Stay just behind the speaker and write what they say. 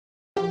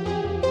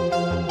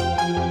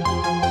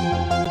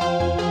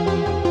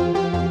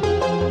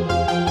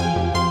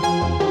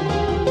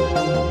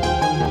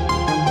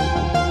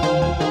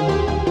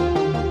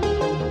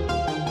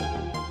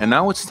And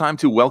now it's time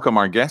to welcome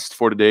our guest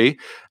for today.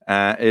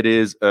 It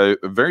is a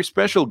very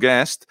special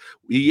guest.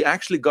 He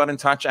actually got in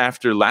touch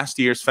after last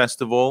year's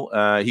festival.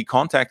 He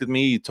contacted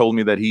me. He told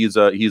me that he's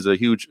a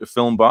huge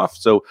film buff.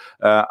 So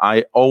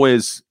I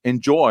always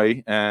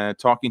enjoy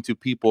talking to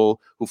people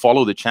who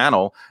follow the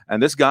channel.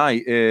 And this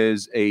guy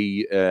is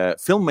a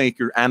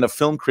filmmaker and a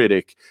film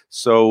critic.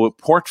 So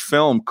Port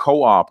Film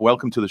Co-op,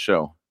 welcome to the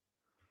show.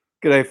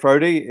 G'day,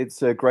 Frody.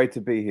 It's great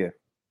to be here.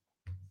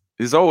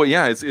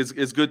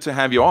 It's good to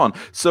have you on.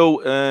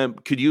 So,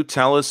 could you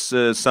tell us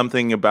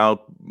something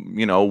about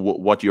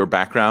what your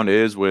background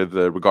is with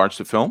regards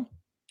to film?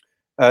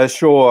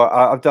 Sure.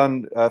 I've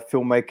done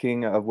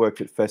filmmaking. I've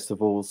worked at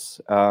festivals,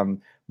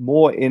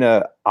 more in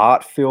a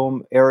art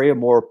film area,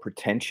 more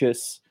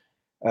pretentious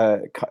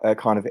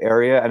kind of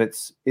area. And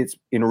it's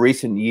in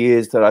recent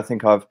years that I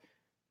think I've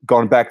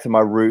gone back to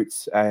my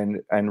roots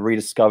and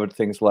rediscovered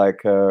things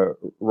like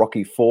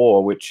Rocky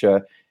IV, which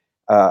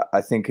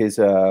I think is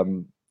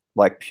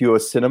like pure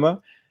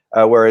cinema,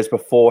 whereas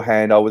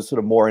beforehand I was sort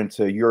of more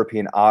into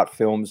European art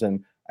films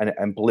and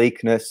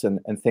bleakness and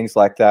things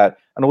like that.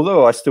 And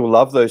although I still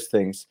love those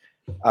things,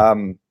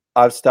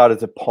 I've started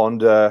to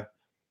ponder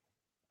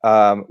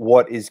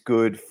what is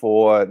good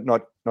for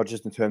not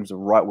just in terms of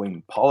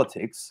right-wing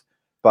politics,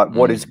 but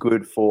what is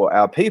good for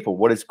our people,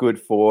 what is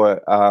good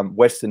for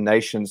Western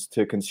nations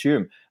to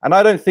consume. And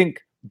I don't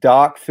think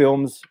dark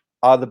films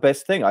are the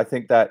best thing. I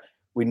think that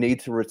we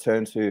need to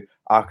return to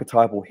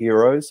archetypal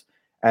heroes.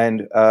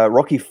 And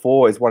Rocky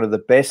IV is one of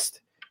the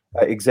best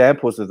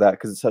examples of that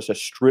because it's such a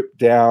stripped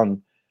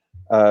down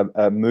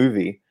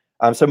movie.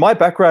 So my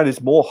background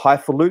is more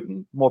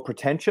highfalutin, more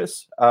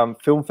pretentious,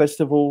 film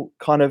festival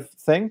kind of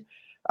thing.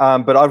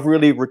 But I've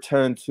really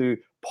returned to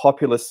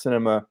popular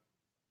cinema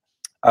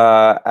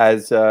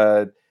as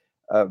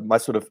my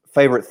sort of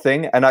favorite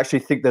thing. And I actually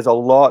think there's a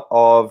lot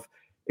of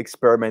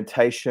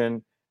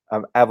experimentation,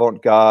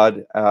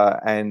 avant-garde,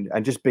 and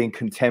just being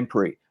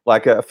contemporary.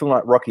 Like a film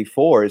like Rocky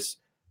IV is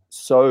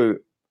so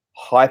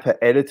hyper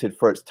edited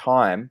for its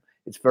time.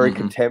 It's very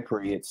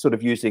contemporary. It's sort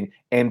of using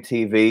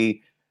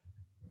MTV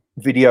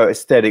video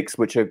aesthetics,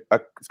 which are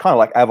it's kind of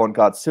like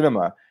avant-garde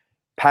cinema,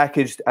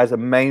 packaged as a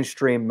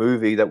mainstream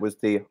movie that was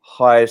the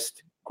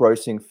highest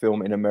grossing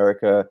film in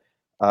America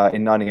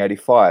in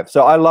 1985.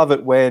 So I love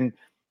it when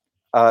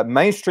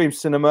mainstream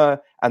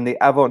cinema and the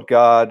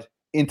avant-garde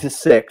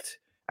intersect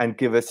and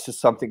give us just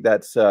something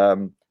that's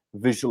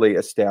visually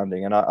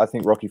astounding. And I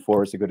think Rocky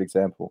IV is a good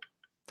example.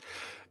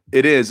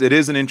 It is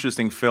an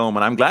interesting film,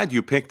 and I'm glad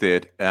you picked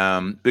it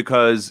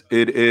because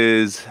it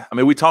is. I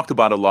mean, we talked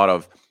about a lot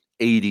of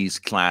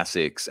 80s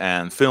classics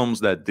and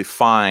films that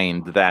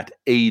defined that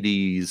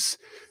 80s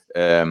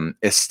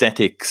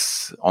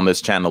aesthetics on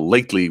this channel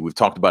lately. We've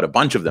talked about a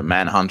bunch of them,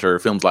 Manhunter,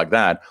 films like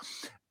that,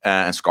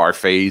 and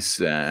Scarface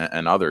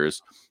and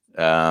others.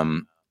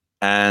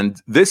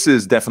 And this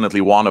is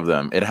definitely one of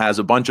them. It has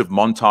a bunch of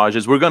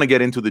montages. We're going to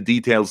get into the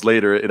details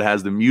later. It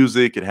has the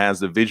music. It has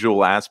the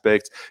visual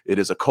aspects. It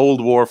is a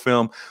Cold War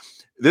film.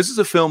 This is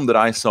a film that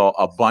I saw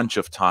a bunch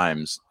of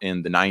times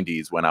in the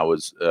 90s when I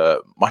was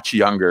much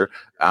younger.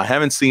 I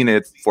haven't seen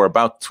it for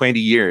about 20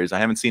 years. I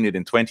haven't seen it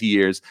in 20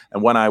 years.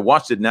 And when I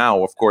watched it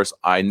now, of course,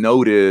 I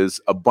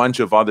notice a bunch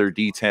of other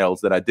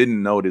details that I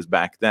didn't notice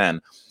back then.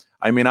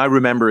 I mean, I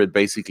remember it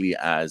basically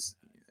as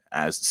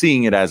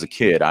seeing it as a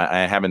kid.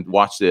 I haven't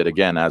watched it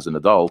again as an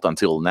adult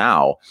until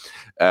now.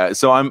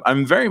 So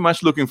I'm very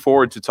much looking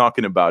forward to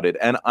talking about it.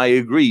 And I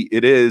agree,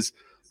 it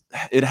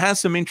has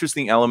some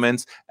interesting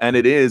elements, and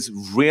it is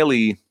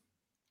really,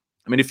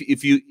 I mean,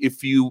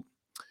 if you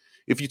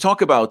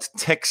talk about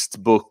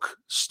textbook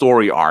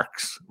story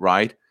arcs,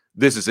 right?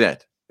 This is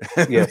it.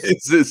 Yes.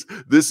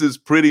 This is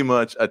pretty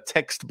much a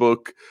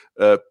textbook,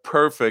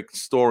 perfect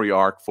story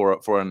arc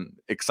for an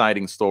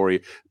exciting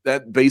story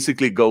that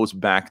basically goes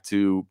back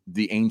to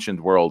the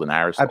ancient world and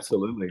Aristotle.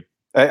 Absolutely.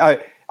 I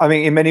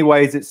mean, in many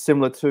ways, it's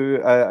similar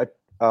to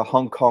a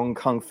Hong Kong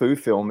kung fu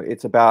film.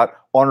 It's about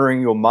honoring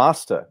your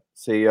master.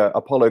 See,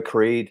 Apollo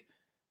Creed,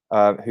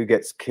 who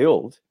gets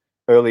killed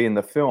early in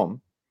the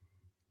film,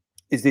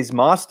 is his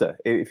master.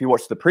 If you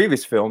watch the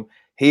previous film,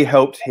 he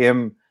helped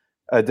him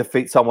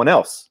defeat someone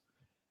else.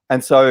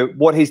 And so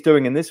what he's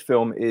doing in this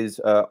film is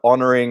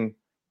honoring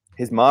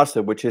his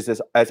master, which is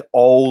as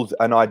old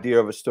an idea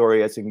of a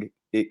story as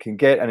it can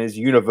get, and is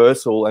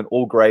universal, and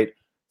all great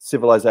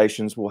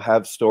civilizations will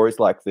have stories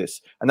like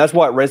this. And that's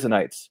why it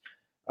resonates,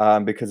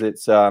 because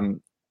it's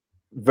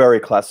very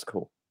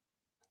classical.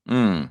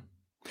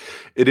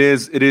 It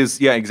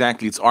is, yeah,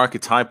 exactly. It's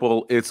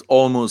archetypal. It's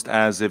almost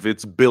as if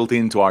it's built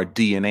into our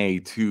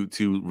DNA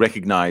to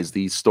recognize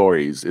these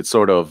stories. It's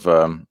sort of,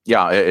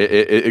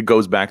 it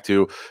goes back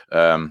to,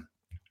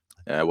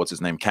 what's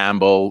his name,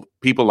 Campbell,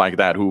 people like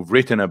that who've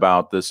written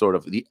about the sort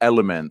of the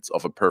elements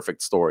of a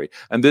perfect story.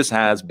 And this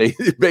has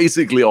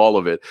basically all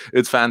of it.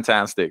 It's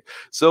fantastic.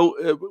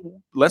 So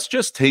let's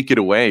just take it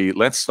away.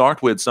 Let's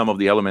start with some of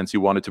the elements you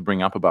wanted to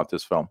bring up about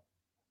this film.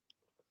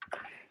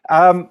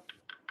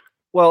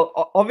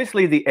 Well,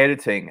 obviously the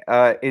editing.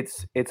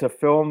 It's a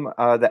film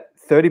that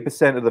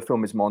 30% of the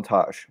film is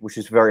montage, which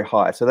is very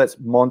high. So that's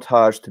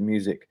montage to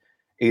music,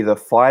 either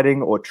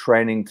fighting or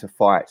training to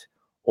fight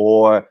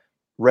or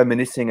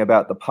reminiscing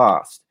about the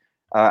past.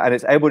 And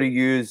it's able to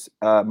use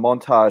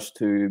montage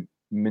to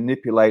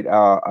manipulate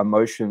our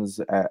emotions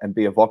and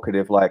be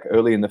evocative. Like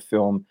early in the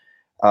film,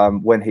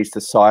 when he's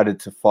decided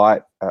to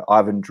fight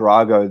Ivan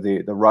Drago,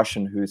 the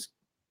Russian who's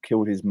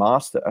killed his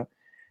master,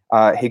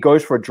 he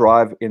goes for a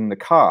drive in the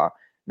car.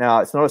 Now,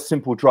 it's not a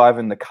simple drive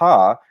in the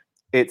car.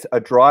 It's a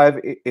drive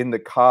in the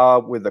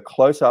car with a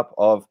close-up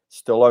of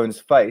Stallone's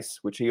face,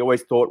 which he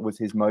always thought was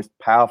his most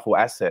powerful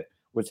asset,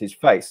 was his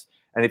face.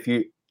 And if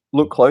you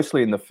look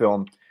closely in the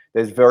film,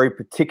 there's very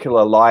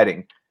particular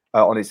lighting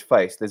on his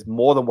face. There's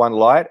more than one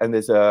light, and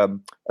there's a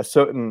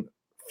certain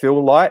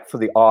fill light for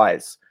the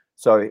eyes.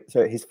 So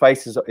his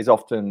face is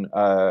often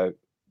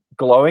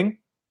glowing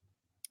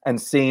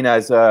and seen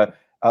as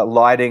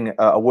lighting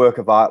a work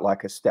of art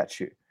like a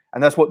statue.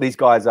 And that's what these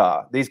guys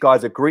are. These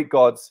guys are Greek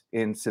gods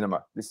in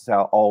cinema. This is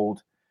how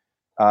old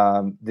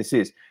this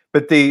is.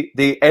 But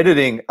the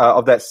editing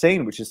of that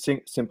scene, which is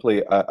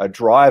simply a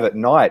drive at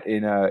night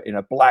in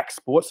a black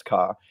sports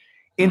car,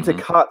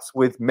 intercuts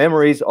with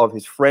memories of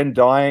his friend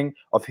dying,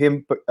 of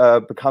him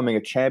becoming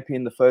a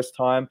champion the first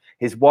time,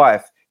 his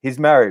wife, his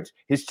marriage,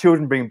 his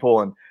children being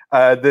born,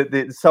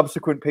 the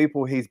subsequent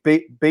people he's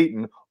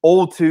beaten,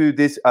 all to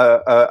this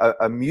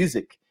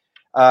music.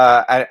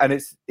 And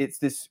it's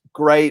this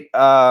great,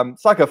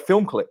 it's like a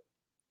film clip,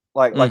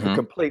 like a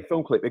complete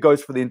film clip. It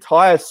goes for the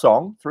entire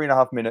song,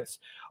 3.5 minutes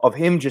of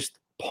him just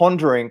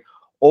pondering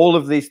all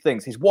of these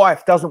things. His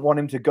wife doesn't want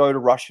him to go to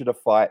Russia to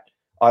fight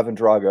Ivan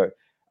Drago,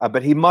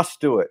 but he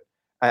must do it.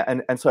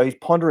 And so he's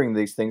pondering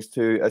these things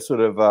to a sort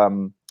of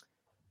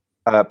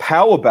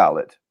power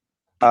ballad.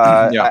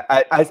 As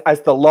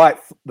the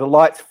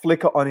lights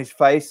flicker on his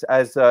face,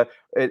 as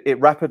it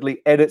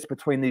rapidly edits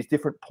between these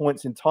different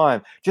points in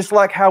time, just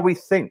like how we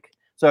think.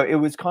 So it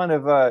was kind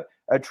of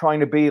trying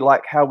to be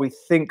like how we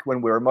think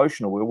when we're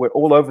emotional. We're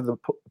all over the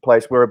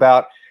place. We're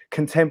about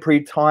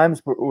contemporary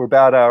times, but we're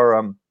about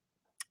our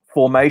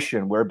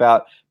formation. We're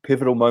about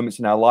pivotal moments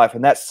in our life,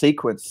 and that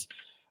sequence,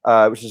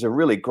 which is a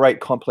really great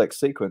complex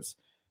sequence,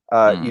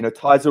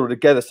 ties it all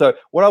together. So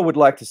what I would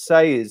like to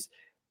say is,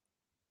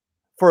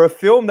 for a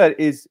film that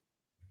is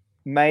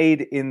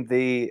made in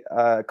the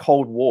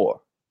Cold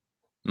War,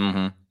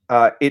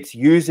 it's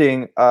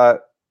using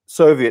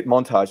Soviet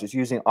montage. It's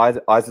using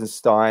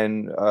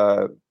Eisenstein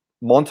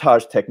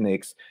montage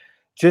techniques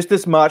just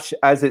as much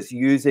as it's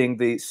using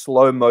the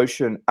slow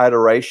motion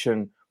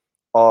adoration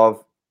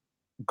of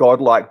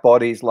godlike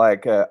bodies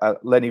like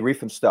Leni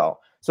Riefenstahl.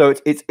 So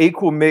it's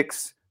equal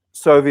mix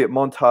Soviet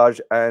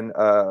montage and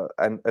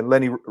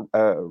Leni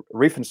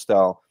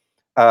Riefenstahl.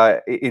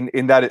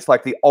 In that it's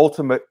like the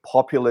ultimate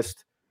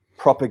populist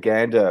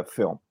propaganda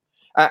film,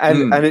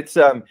 and it's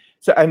so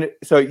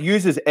it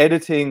uses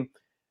editing,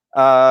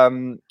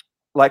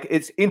 like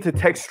it's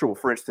intertextual,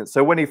 for instance.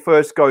 So when he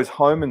first goes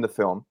home in the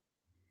film,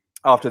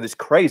 after this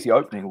crazy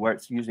opening where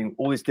it's using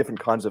all these different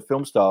kinds of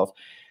film styles,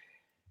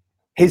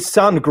 his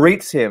son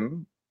greets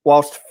him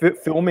whilst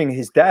filming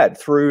his dad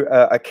through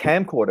a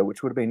camcorder,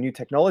 which would have been new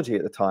technology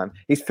at the time.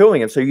 He's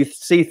filming him, so you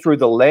see through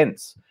the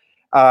lens.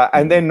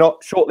 And then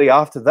not shortly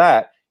after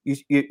that,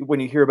 when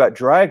you hear about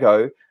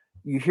Drago,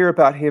 you hear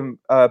about him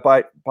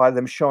by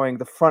them showing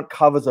the front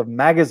covers of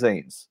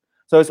magazines.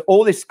 So it's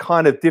all this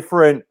kind of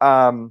different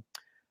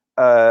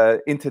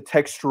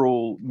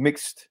intertextual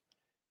mixed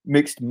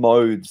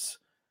modes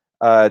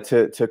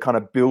to kind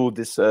of build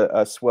this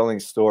swelling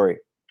story.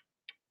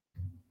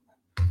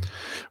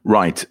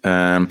 Right.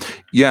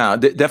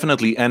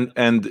 Definitely. And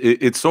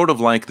it's sort of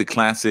like the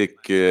classic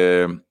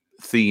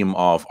theme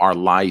of our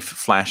life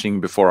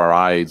flashing before our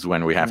eyes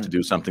when we have to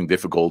do something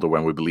difficult or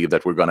when we believe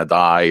that we're going to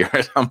die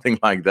or something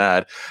like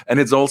that.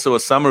 And it's also a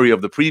summary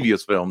of the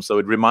previous film. So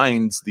it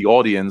reminds the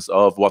audience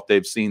of what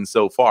they've seen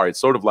so far. It's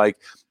sort of like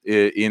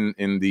in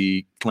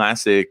the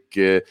classic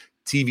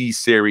TV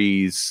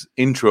series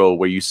intro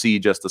where you see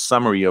just a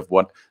summary of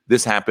what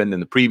this happened in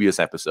the previous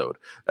episode.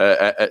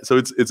 So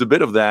it's a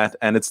bit of that,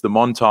 and it's the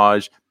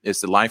montage,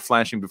 it's the life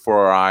flashing before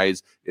our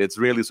eyes. It's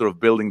really sort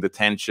of building the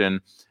tension,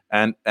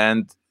 and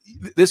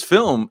this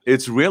film,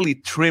 it's really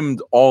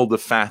trimmed all the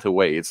fat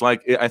away. It's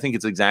like, I think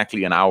it's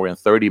exactly an hour and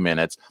 30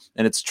 minutes,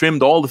 and it's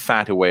trimmed all the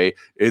fat away.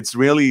 It's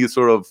really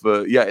sort of,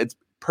 it's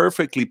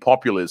perfectly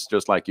populist,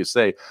 just like you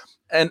say.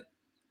 And,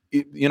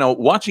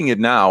 watching it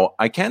now,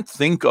 I can't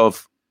think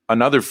of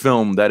another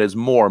film that is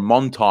more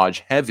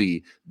montage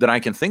heavy that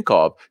I can think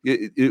of.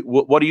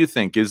 What do you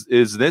think? Is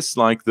this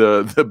like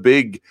the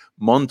big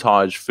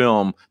montage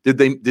film? Did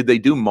they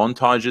do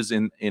montages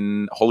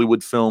in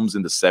Hollywood films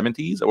in the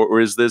 70s,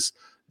 or is this?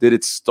 Did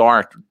it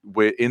start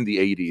in the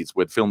 80s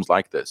with films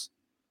like this?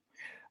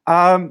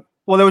 Well,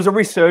 there was a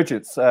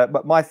resurgence,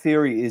 but my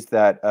theory is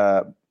that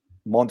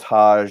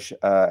montage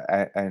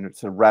and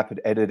sort of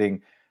rapid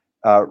editing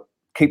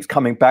keeps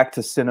coming back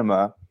to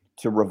cinema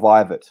to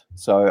revive it.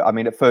 So, I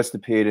mean, it first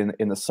appeared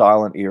in the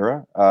silent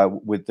era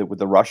with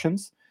the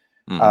Russians,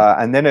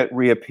 and then it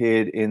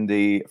reappeared in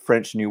the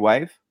French New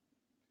Wave,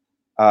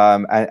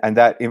 and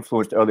that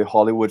influenced early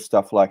Hollywood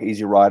stuff like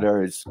Easy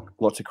Rider, is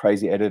lots of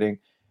crazy editing.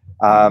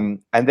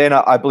 And then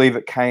I believe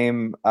it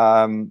came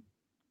in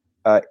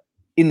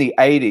the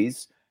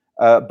 80s,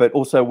 but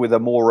also with a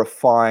more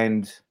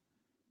refined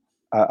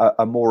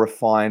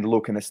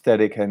look and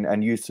aesthetic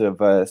and use of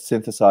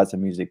synthesizer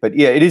music. But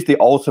yeah, it is the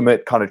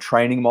ultimate kind of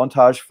training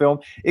montage film,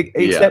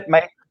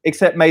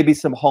 except maybe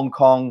some Hong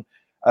Kong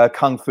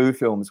kung fu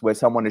films where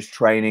someone is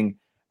training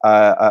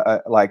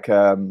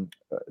something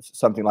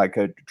like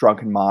a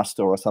Drunken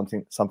Master or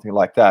something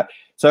like that.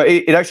 So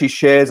it actually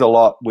shares a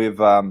lot with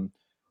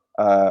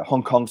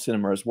Hong Kong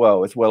cinema as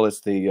well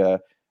as the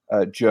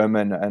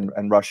German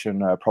and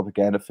Russian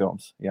propaganda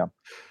films. Yeah.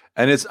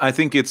 And I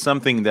think it's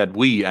something that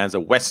we, as a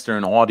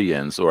Western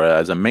audience or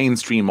as a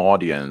mainstream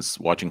audience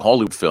watching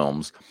Hollywood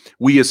films,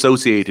 we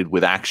associated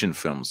with action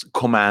films,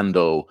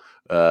 Commando,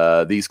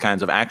 these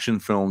kinds of action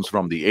films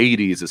from the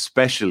 80s,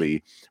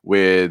 especially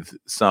with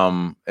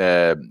some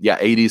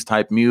 80s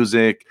type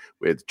music,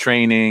 with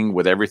training,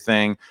 with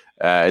everything.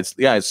 It's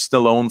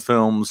Stallone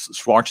films,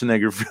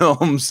 Schwarzenegger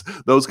films,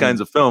 those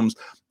kinds of films.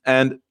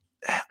 And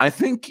I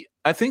think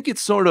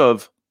it's sort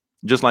of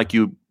just like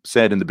you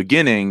said in the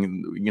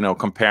beginning,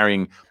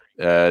 comparing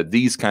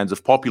these kinds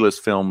of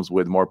populist films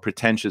with more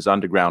pretentious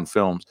underground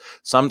films.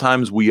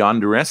 Sometimes we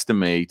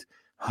underestimate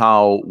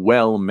how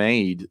well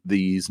made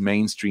these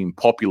mainstream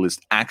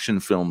populist action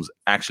films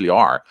actually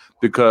are,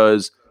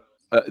 because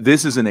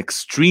this is an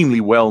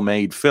extremely well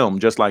made film.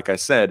 Just like I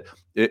said,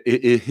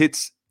 it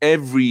hits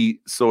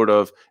every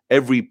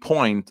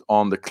point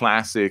on the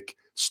classic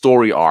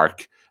story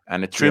arc,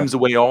 and it trims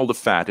away all the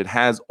fat. It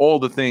has all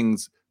the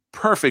things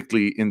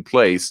perfectly in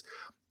place.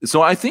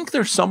 So I think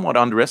they're somewhat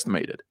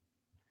underestimated.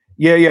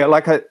 Yeah.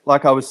 Like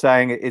I was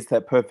saying, it's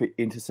that perfect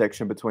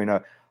intersection between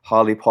a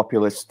highly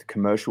populist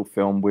commercial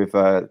film with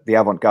the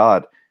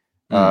avant-garde,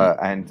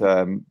 and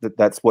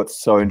that's what's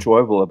so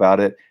enjoyable about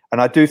it. And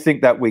I do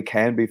think that we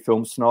can be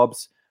film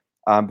snobs,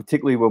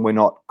 particularly when we're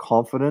not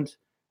confident.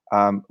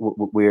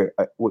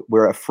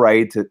 We're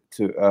afraid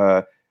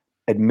to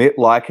admit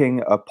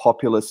liking a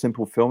popular,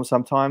 simple film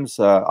sometimes.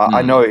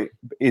 I know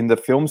in the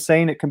film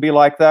scene it can be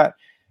like that.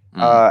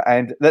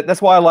 And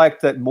that's why I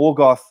like that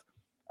Morgoth.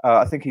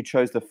 I think he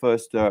chose the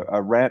first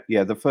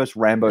the first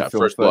Rambo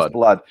film, First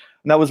Blood.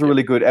 And that was a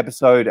really good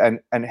episode.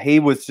 And he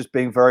was just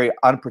being very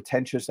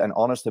unpretentious and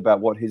honest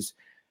about what his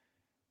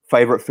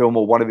favorite film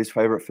or one of his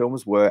favorite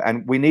films were.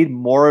 And we need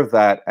more of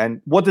that.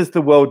 And what does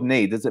the world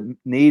need? Does it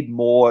need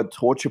more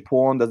torture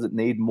porn? Does it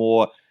need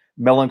more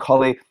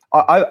melancholy?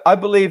 I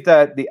believe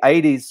that the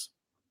 80s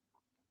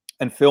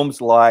and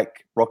films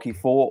like Rocky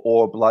IV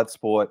or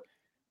Bloodsport,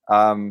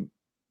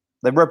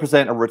 they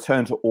represent a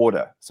return to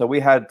order. So we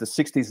had the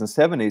 60s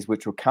and 70s,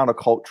 which were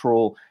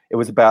countercultural. It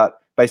was about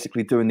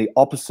basically doing the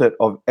opposite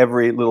of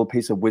every little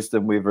piece of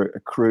wisdom we've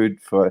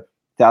accrued for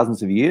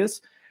thousands of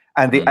years.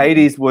 And the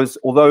 80s was,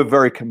 although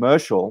very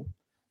commercial,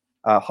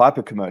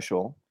 hyper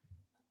commercial,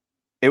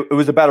 it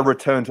was about a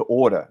return to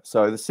order.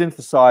 So the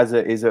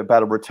synthesizer is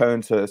about a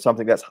return to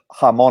something that's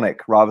harmonic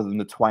rather than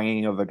the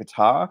twanging of a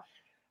guitar.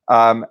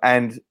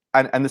 And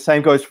the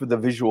same goes for the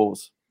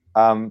visuals.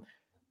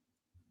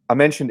 I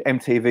mentioned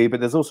MTV, but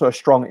there's also a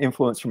strong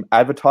influence from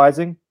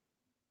advertising.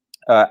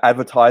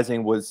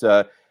 Advertising was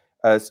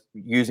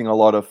using a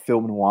lot of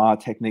film noir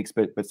techniques,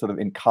 but sort of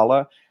in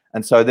color.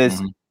 And so there's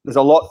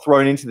a lot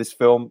thrown into this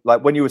film.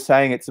 Like when you were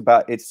saying it's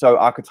so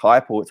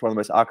archetypal, it's one of the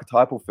most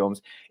archetypal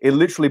films. It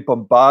literally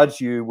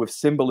bombards you with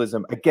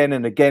symbolism again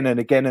and again and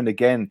again and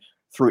again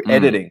through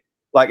editing.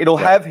 Like it'll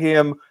have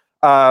him,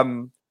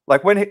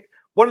 like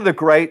one of the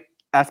great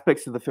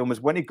aspects of the film is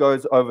when he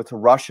goes over to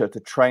Russia to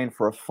train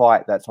for a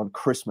fight that's on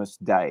Christmas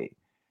Day.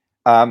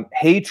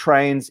 He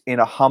trains in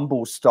a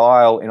humble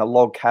style in a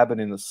log cabin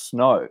in the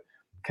snow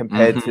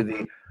compared to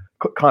the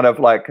kind of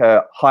like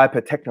hyper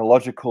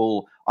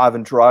technological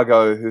Ivan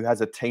Drago, who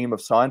has a team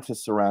of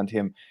scientists around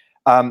him.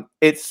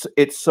 It's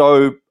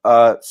so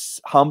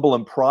humble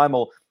and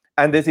primal.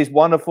 And there's these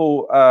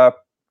wonderful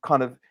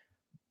kind of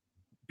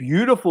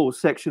beautiful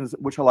sections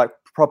which are like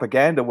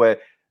propaganda where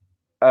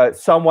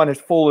someone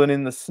has fallen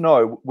in the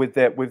snow with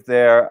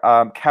their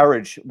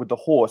carriage with the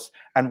horse,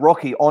 and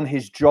Rocky on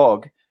his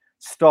jog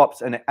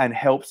stops and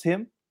helps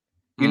him.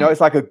 You know,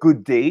 it's like a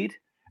good deed,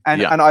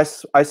 and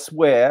I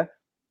swear,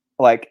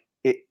 like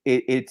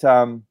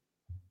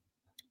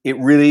it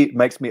really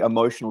makes me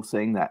emotional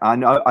seeing that.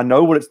 I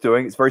know what it's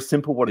doing. It's very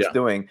simple what it's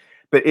doing,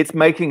 but it's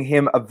making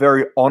him a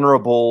very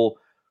honorable,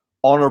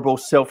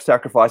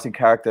 self-sacrificing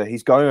character.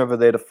 He's going over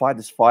there to fight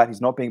this fight.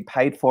 He's not being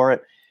paid for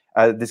it.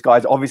 This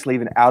guy's obviously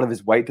even out of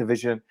his weight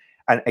division,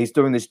 and he's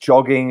doing this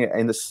jogging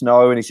in the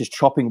snow, and he's just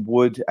chopping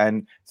wood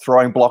and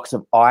throwing blocks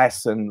of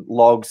ice and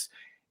logs.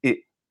 And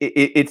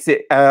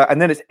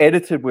then it's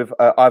edited with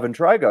Ivan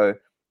Drago,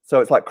 so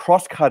it's like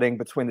cross-cutting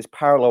between this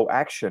parallel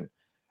action.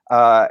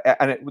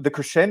 The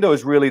crescendo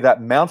is really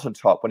that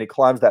mountaintop when he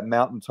climbs that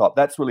mountaintop.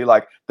 That's really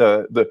like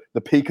the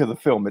peak of the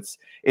film.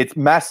 It's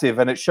massive,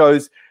 and it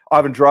shows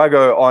Ivan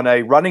Drago on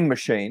a running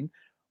machine,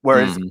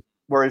 whereas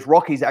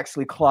Rocky's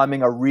actually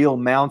climbing a real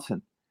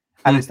mountain.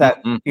 and it's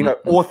that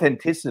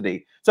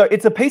authenticity. So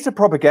it's a piece of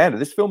propaganda.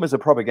 This film is a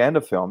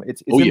propaganda film.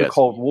 It's in the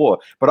Cold War,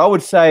 but I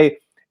would say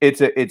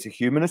it's a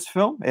humanist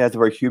film. It has a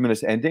very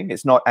humanist ending.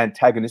 It's not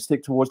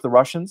antagonistic towards the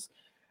Russians,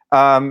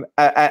 but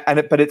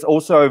it's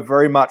also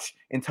very much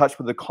in touch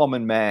with the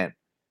common man,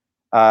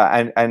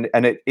 and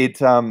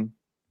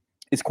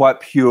it's quite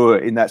pure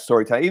in that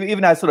storytelling.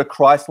 Even has sort of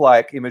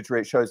Christ-like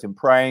imagery. It shows him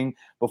praying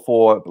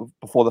before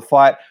the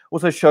fight.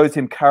 Also shows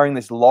him carrying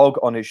this log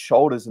on his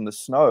shoulders in the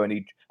snow, and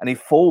he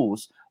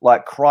falls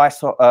like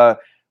Christ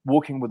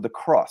walking with the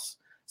cross.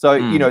 So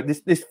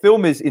this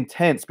film is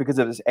intense because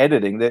of its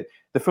editing. The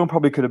film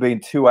probably could have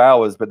been 2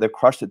 hours, but they've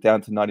crushed it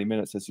down to 90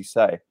 minutes, as you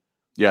say.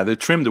 Yeah, they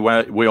trimmed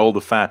away all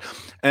the fat,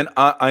 and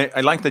I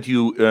like that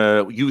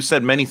you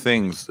said many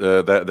things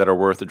that are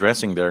worth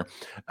addressing there.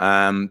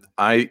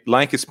 I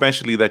like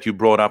especially that you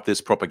brought up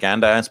this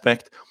propaganda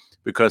aspect,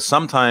 because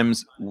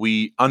sometimes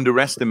we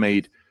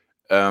underestimate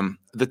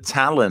the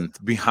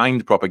talent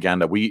behind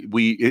propaganda.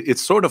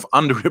 It's sort of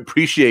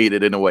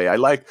underappreciated in a way. I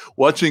like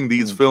watching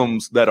these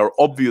films that are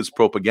obvious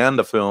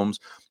propaganda films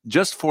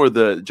just for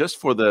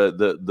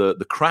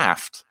the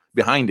craft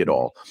behind it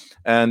all,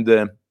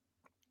 and.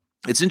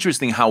 It's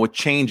interesting how it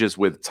changes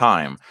with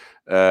time.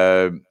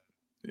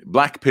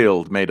 Black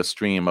Pill made a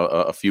stream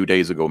a few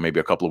days ago, maybe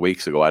a couple of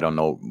weeks ago. I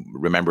don't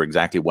remember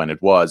exactly when it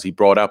was. He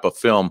brought up a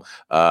film.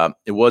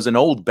 It was an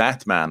old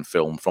Batman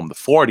film from the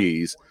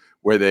 40s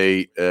where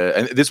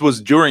and this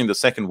was during the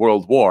Second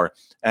World War.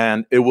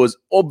 And it was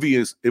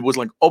obvious. It was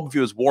like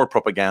obvious war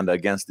propaganda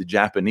against the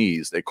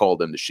Japanese. They called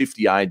them the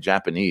shifty-eyed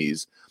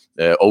Japanese,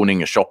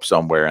 owning a shop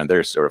somewhere. And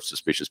they're sort of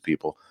suspicious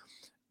people.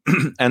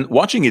 And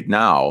watching it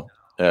now,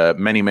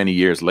 many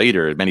years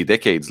later, many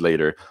decades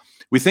later,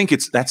 we think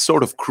that's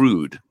sort of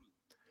crude.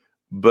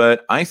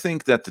 But I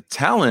think that the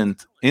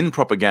talent in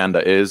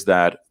propaganda is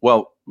that,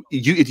 well,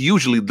 it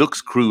usually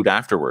looks crude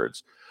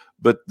afterwards,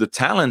 but the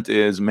talent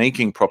is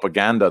making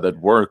propaganda that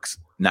works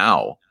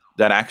now,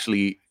 that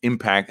actually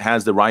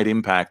has the right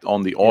impact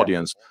on the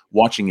audience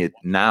watching it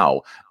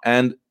now.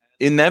 And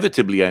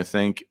inevitably, I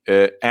think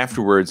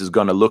afterwards is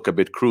going to look a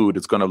bit crude.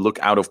 It's going to look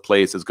out of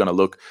place. It's going to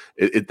look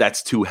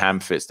that's too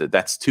ham-fisted.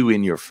 That's too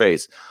in your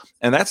face,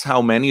 and that's how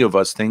many of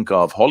us think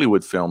of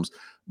Hollywood films.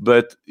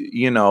 But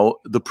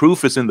the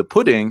proof is in the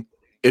pudding.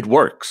 It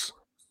works,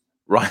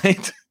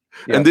 right?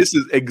 Yeah. And this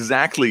is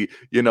exactly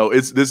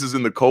this is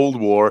in the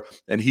Cold War,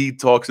 and he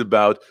talks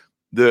about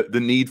the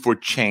need for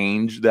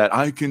change, that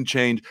I can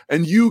change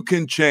and you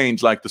can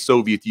change, like the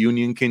Soviet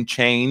Union can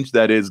change,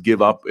 that is,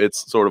 give up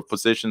its sort of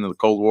position in the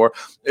Cold War.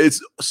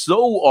 It's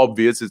so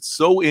obvious, it's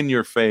so in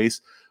your face,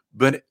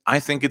 but I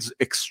think it's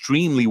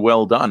extremely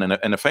well done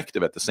and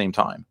effective at the same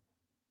time.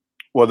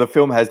 Well, the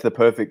film has the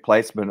perfect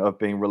placement of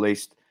being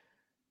released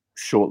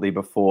shortly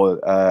before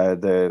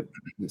the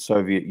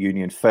Soviet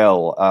Union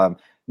fell.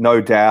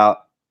 No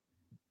doubt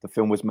the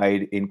film was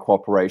made in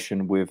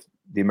cooperation with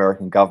the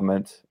American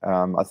government.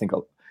 I think,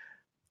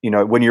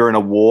 when you're in a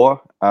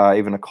war,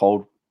 even the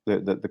Cold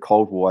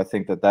War, I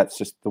think that's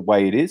just the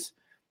way it is.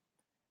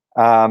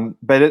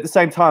 But at the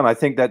same time, I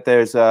think that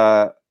there's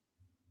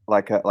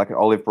like an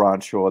olive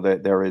branch, or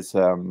that there is.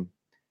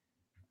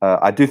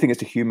 I do think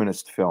it's a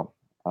humanist film,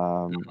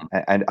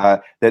 and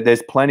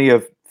there's plenty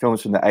of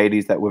films from the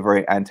 80s that were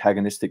very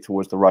antagonistic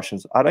towards the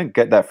Russians. I don't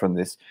get that from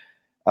this.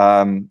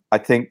 I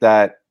think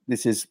that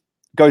this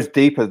goes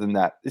deeper than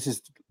that.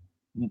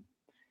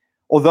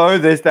 Although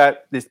there's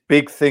this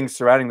big thing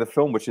surrounding the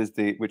film, which is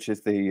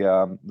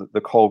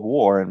the Cold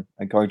War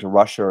and going to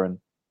Russia and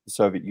the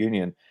Soviet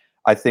Union,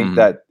 I think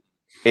that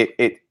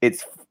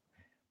it's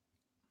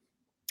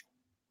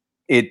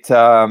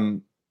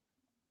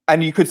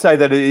and you could say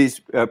that it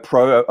is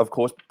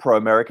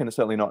pro-American. It's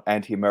certainly not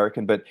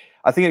anti-American, but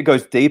I think it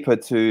goes deeper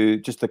to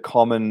just the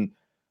common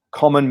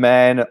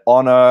man,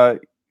 honor.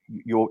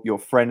 Your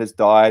friend has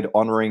died,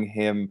 honoring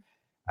him,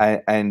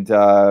 and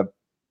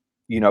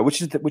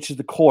which is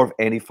the core of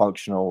any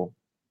functional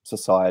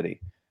society.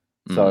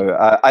 So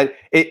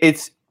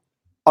it's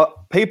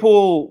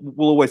people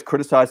will always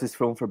criticize this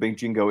film for being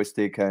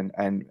jingoistic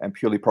and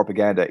purely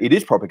propaganda. It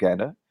is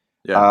propaganda.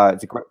 Yeah.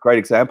 It's a great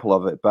example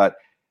of it, but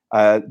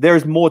there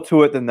is more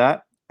to it than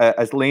that.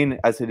 As lean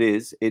as it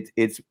is,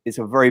 it's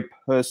a very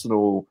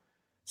personal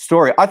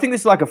story. I think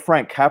this is like a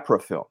Frank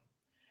Capra film.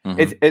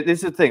 This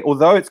is the thing.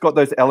 Although it's got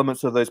those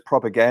elements of those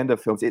propaganda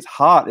films, its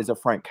heart is a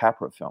Frank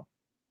Capra film.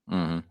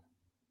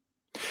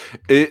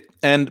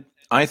 And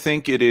I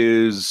think it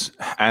is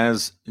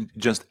as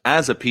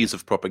a piece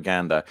of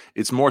propaganda,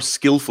 it's more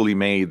skillfully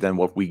made than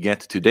what we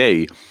get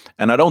today.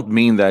 And I don't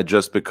mean that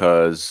just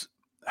because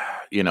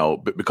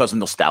of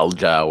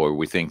nostalgia, or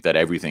we think that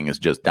everything is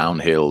just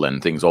downhill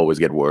and things always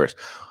get worse.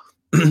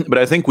 But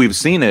I think we've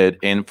seen it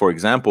in, for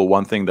example,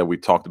 one thing that we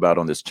talked about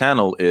on this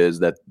channel is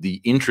that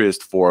the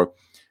interest for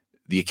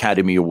the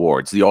Academy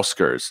Awards, the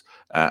Oscars,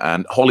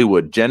 and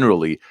Hollywood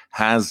generally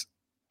has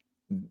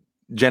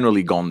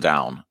gone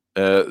down.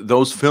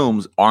 Those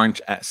films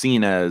aren't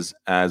seen as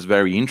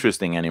very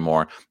interesting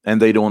anymore, and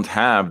they don't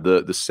have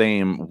the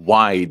same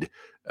wide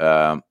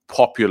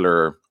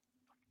popular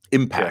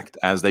impact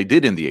as they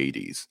did in the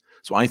 80s.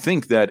 So I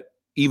think that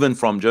even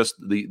from just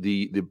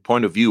the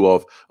point of view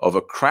of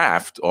a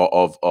craft,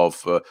 of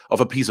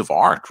a piece of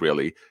art,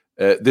 really,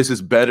 this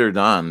is better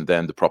done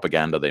than the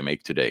propaganda they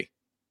make today.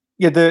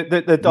 Yeah,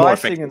 the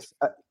dicing and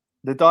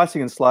the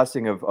dicing and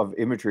slicing of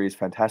imagery is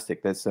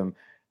fantastic. There's some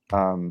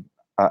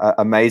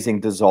amazing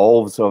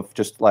dissolves of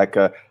just like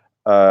a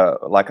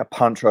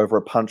punch over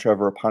a punch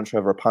over a punch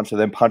over a punch,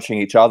 and then punching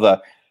each other,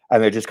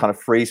 and they're just kind of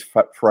freeze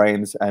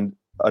frames, and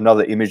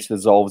another image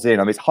dissolves in.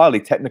 I mean, it's highly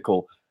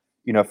technical,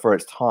 for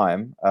its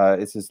time.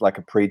 This is like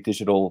a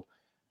pre-digital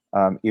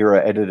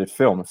era edited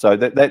film, so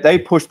they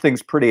push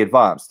things pretty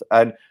advanced.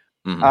 And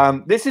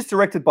this is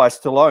directed by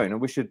Stallone,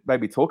 and we should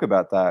maybe talk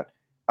about that.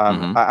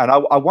 And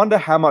I wonder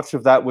how much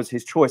of that was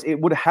his choice.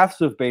 It would have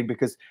to have been,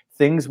 because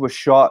things were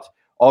shot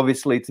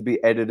obviously to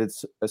be edited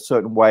a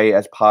certain way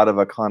as part of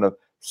a kind of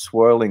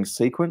swirling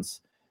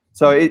sequence.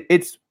 So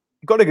it's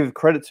got to give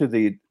credit to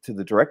the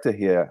director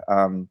here,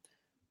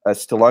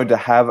 Stallone, to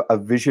have a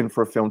vision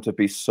for a film to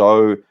be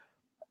so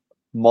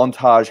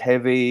montage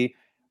heavy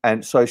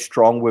and so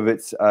strong with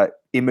its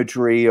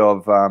imagery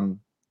of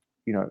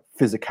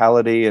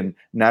physicality and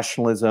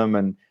nationalism,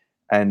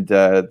 and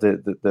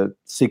the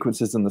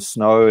sequences in the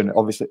snow, and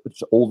obviously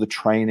it's all the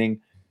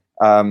training.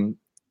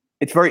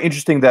 It's very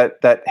interesting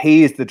that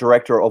he is the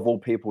director of all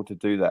people to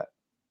do that,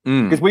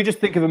 because we just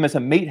think of him as a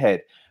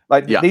meathead.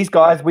 Like these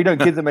guys, we don't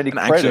give them any an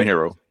credit. Action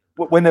hero.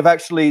 When they've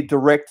actually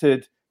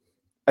directed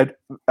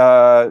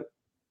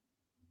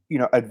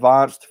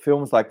advanced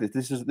films like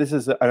this. This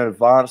is an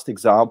advanced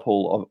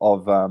example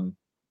of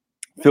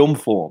film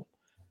form.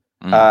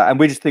 And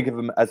we just think of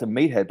him as a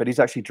meathead, but he's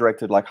actually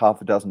directed like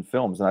half a dozen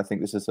films, and I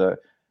think this is a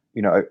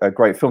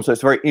great film. So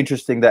it's very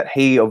interesting that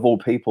he, of all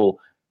people,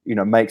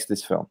 makes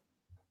this film.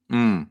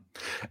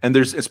 And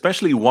there's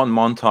especially one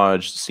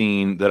montage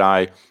scene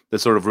that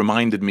sort of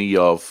reminded me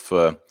of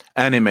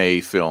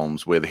anime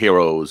films with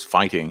heroes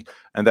fighting,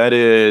 and that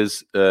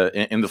is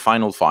in the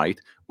final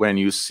fight, when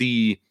you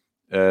see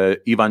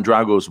Ivan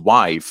Drago's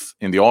wife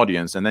in the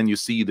audience, and then you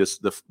see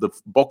the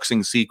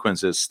boxing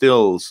sequences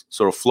still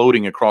sort of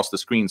floating across the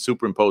screen,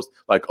 superimposed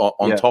like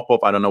on top of,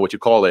 I don't know what you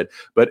call it,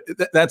 but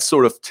that's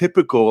sort of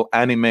typical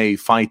anime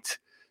fight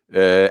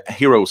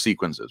hero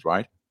sequences,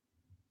 right?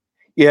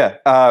 Yeah,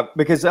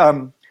 because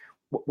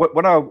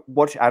when I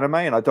watch anime,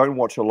 and I don't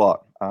watch a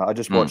lot, I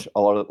just watch a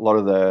lot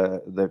of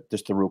the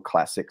just the real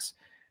classics.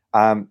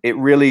 It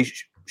really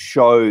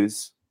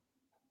shows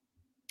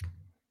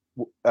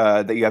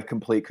that you have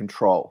complete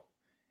control.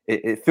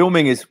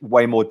 Filming is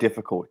way more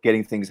difficult,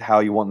 getting things how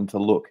you want them to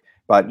look,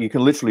 but you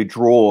can literally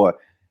draw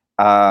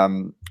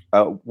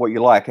what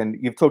you like. And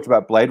you've talked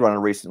about Blade Runner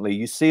recently.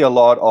 You see a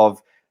lot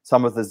of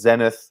some of the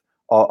zenith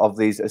of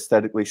these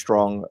aesthetically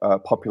strong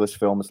populist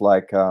films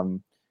like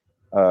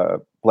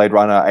Blade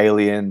Runner,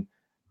 Alien,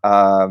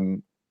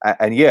 and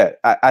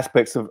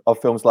aspects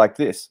of films like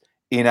this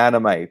in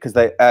anime, because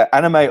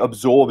anime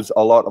absorbs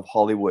a lot of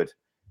Hollywood.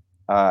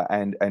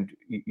 And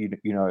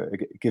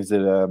it gives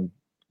it a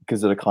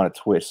kind of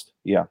twist.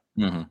 Yeah.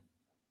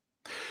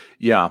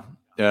 Yeah.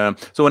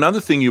 So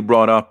another thing you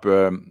brought up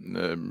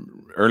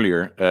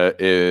earlier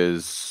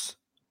is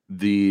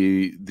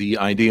the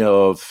idea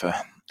of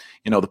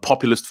the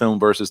populist film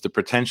versus the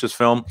pretentious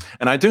film,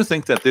 and I do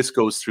think that this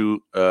goes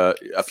through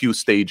a few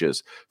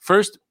stages.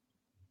 First,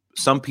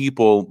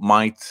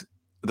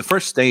 the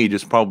first stage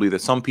is probably that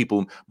some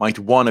people might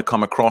want to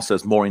come across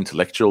as more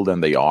intellectual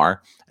than they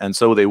are, and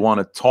so they want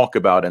to talk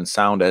about and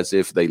sound as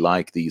if they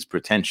like these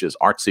pretentious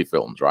artsy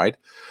films, right?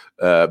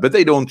 But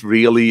they don't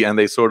really, and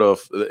they sort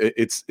of,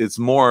 it's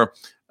more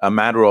a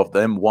matter of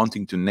them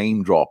wanting to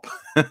name drop,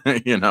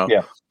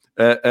 Yeah.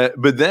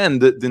 But then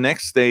the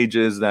next stage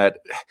is that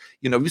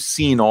you've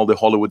seen all the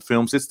Hollywood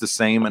films, it's the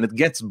same, and it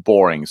gets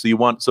boring.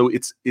 So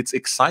it's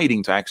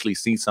exciting to actually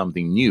see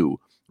something new,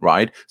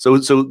 right?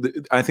 So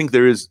I think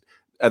there is,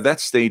 at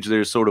that stage,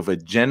 there's sort of a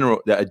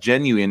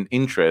genuine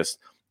interest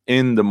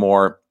in the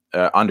more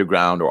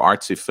underground or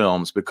artsy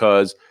films,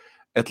 because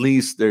at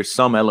least there's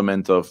some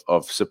element of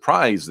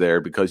surprise there,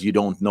 because you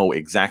don't know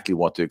exactly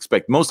what to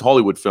expect. Most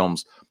Hollywood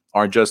films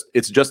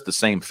it's just the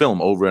same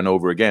film over and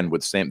over again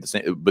with the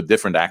same but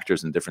different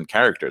actors and different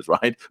characters,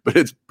 right? But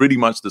it's pretty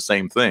much the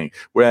same thing.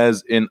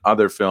 Whereas in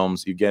other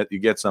films, you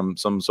get some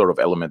sort of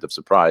element of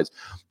surprise.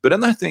 But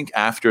then I think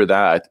after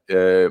that,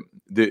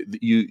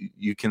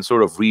 you can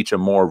sort of reach a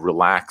more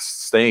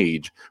relaxed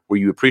stage where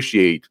you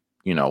appreciate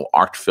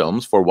art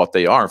films for what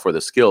they are, for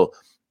the skill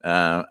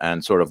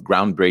and sort of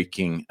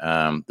groundbreaking,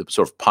 the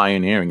sort of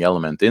pioneering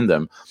element in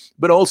them,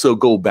 but also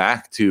go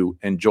back to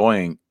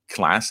enjoying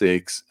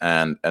classics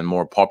and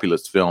more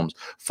populist films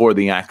for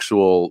the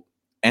actual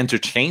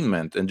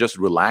entertainment and just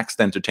relaxed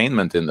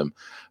entertainment in them,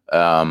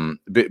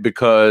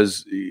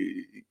 because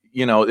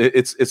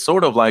it's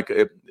sort of like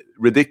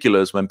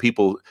ridiculous when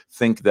people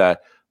think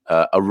that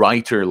a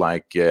writer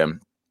like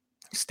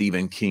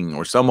Stephen King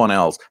or someone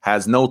else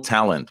has no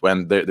talent,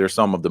 when they're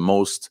some of the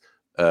most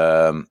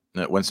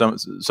when some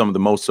of the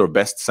most sort of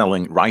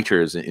best-selling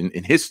writers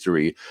in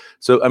history.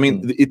 So I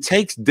mean, it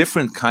takes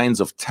different kinds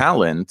of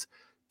talent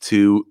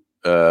to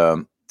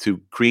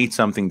create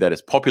something that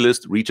is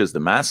populist, reaches the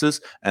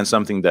masses, and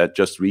something that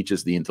just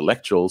reaches the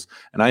intellectuals.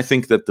 And I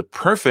think that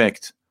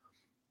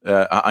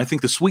I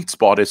think the sweet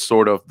spot is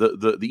sort of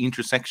the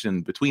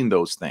intersection between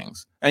those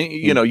things. And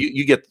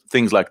you get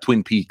things like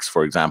Twin Peaks,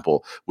 for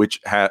example, which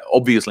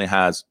obviously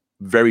has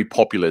very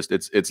populist.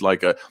 It's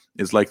like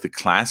the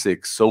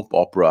classic soap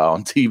opera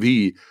on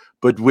TV,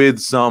 but with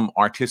some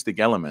artistic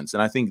elements.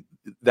 And I think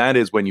that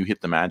is when you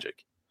hit the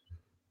magic.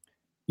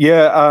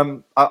 Yeah,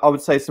 I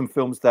would say some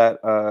films that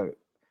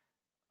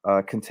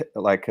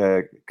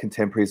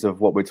contemporaries of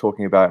what we're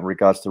talking about in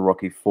regards to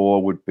Rocky IV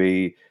would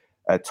be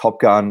Top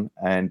Gun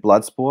and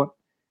Bloodsport.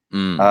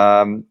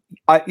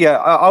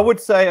 I would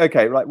say,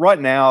 okay, right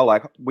now,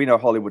 like, we know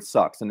Hollywood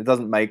sucks and it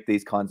doesn't make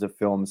these kinds of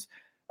films.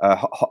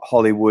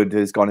 Hollywood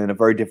has gone in a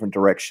very different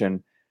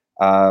direction,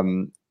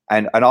 and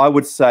I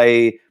would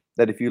say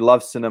that if you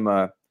love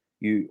cinema,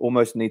 you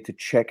almost need to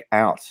check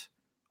out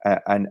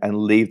and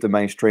leave the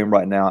mainstream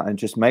right now and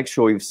just make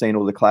sure you've seen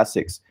all the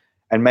classics,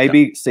 and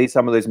maybe see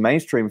some of those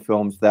mainstream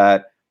films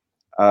that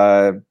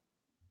you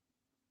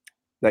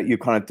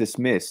kind of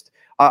dismissed.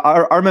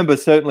 I remember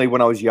certainly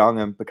when I was young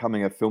and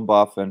becoming a film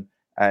buff and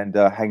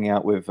hanging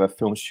out with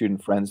film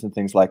student friends and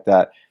things like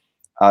that,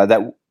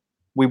 that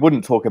we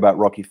wouldn't talk about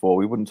Rocky IV.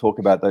 We wouldn't talk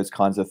about those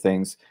kinds of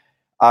things.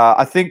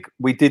 I think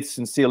we did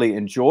sincerely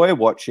enjoy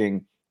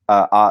watching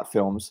art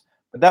films,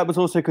 but that was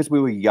also because we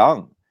were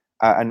young.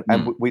 And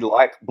we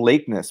like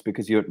bleakness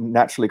because you're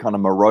naturally kind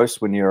of morose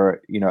when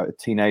you're, a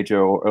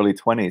teenager or early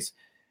 20s.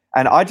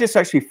 And I just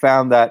actually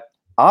found that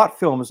art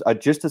films are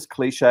just as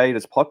cliched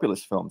as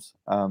populist films.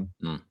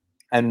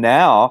 And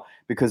now,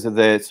 because of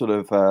their sort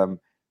of,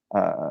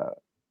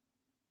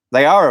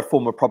 they are a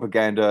form of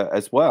propaganda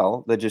as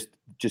well. They're just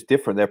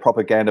different. They're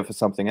propaganda for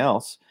something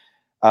else.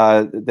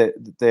 They're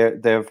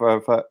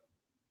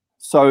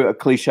so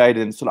cliched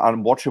and sort of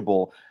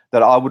unwatchable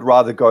that I would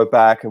rather go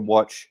back and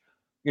watch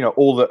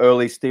all the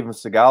early Steven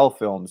Seagal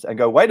films and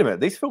go, wait a minute,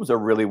 these films are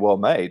really well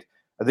made.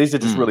 These are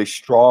just really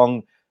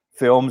strong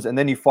films. And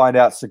then you find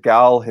out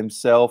Seagal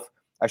himself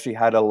actually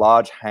had a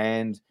large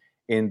hand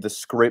in the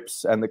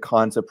scripts and the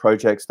kinds of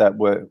projects that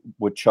were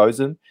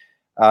chosen.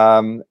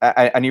 And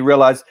you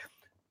realize,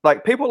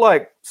 like, people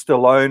like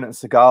Stallone and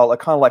Seagal are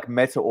kind of like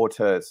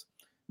meta-auteurs.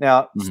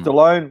 Now,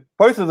 Stallone,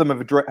 both of them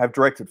have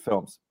directed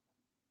films.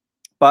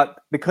 But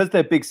because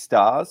they're big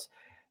stars,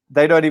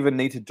 they don't even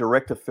need to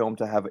direct a film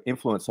to have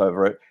influence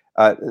over it.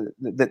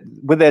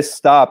 With their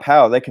star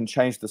power, they can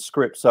change the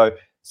script. So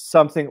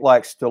something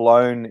like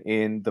Stallone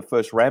in the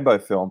first Rambo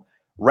film,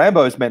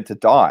 Rambo's meant to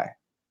die.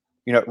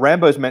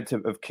 Rambo's meant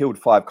to have killed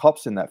 5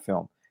 cops in that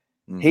film.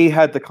 He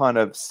had the kind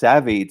of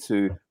savvy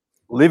to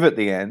live at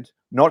the end,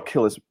 not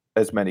kill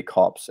as many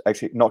cops,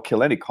 actually not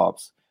kill any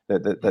cops,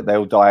 that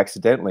they'll die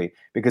accidentally,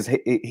 because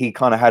he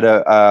kind of had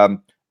a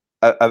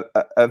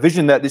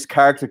vision that this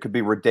character could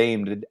be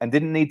redeemed and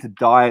didn't need to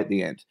die at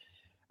the end.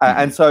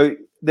 And so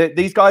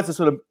these guys are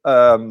sort of,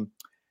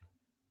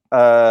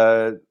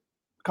 I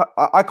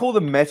call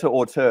them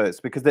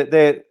meta-auteurs because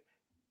they're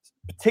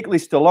particularly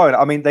Stallone.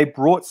 I mean, they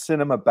brought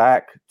cinema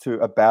back to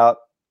about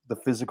the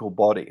physical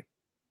body.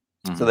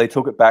 So they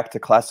took it back to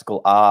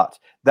classical art.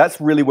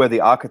 That's really where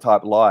the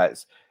archetype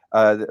lies.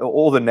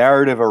 All the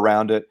narrative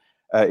around it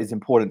is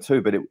important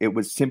too, but it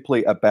was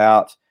simply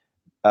about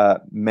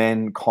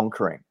men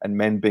conquering and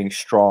men being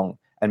strong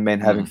and men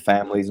having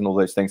families and all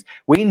those things.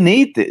 We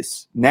need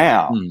this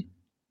now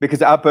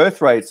because our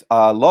birth rates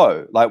are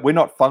low. Like, we're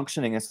not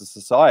functioning as a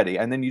society.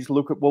 And then you just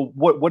look at, well,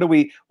 what are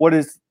we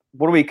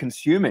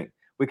consuming?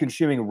 We're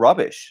consuming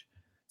rubbish.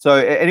 So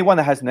anyone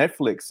that has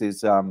Netflix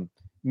is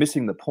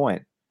missing the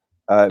point.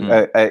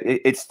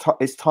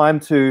 It's time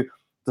to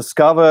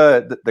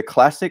discover the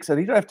classics, and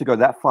you don't have to go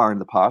that far in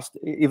the past.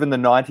 Even the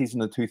 90s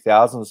and the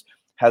 2000s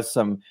has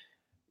some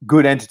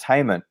good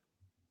entertainment,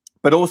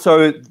 but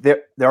also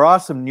there are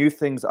some new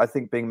things, I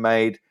think, being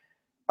made.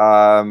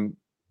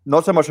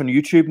 Not so much on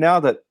YouTube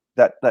now that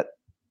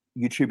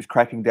YouTube is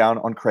cracking down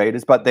on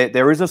creators, but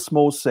there is a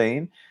small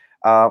scene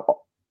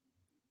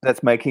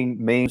that's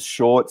making memes,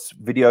 shorts,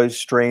 videos,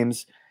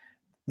 streams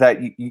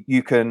that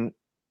you can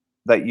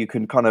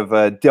kind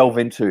of delve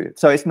into.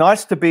 So it's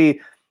nice to be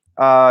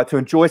to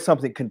enjoy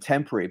something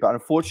contemporary, but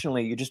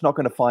unfortunately, you're just not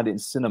going to find it in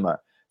cinema.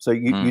 So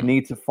you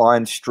need to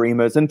find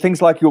streamers and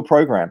things like your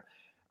program.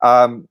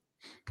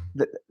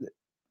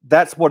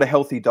 That's what a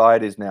healthy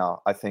diet is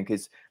now, I think,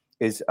 is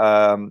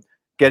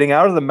getting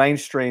out of the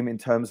mainstream in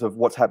terms of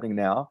what's happening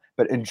now,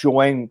 but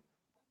enjoying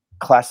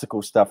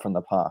classical stuff from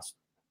the past.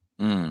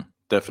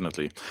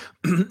 Definitely.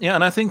 Yeah,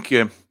 and I think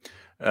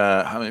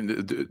I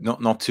mean,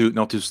 not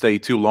to stay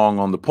too long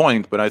on the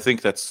point, but I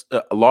think that's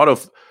a lot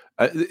of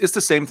it's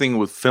the same thing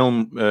with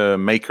film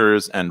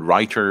makers and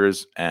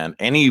writers and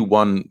any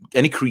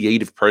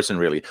creative person,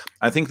 really.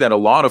 I think that a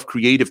lot of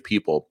creative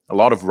people, a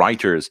lot of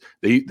writers,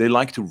 they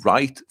like to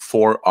write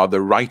for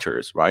other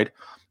writers, right?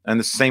 And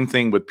the same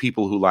thing with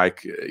people who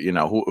like,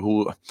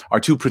 who are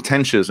too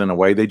pretentious in a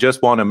way. They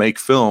just want to make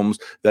films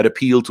that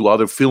appeal to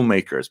other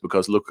filmmakers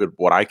because look at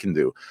what I can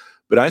do.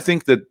 But I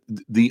think that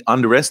the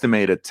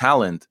underestimated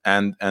talent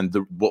and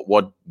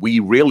what we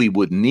really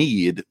would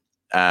need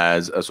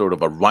as a sort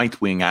of a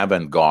right-wing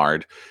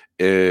avant-garde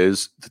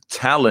is the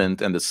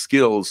talent and the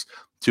skills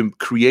to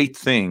create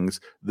things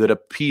that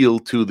appeal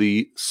to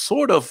the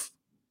sort of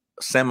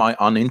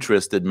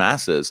semi-uninterested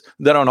masses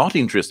that are not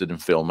interested in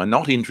film and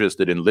not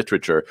interested in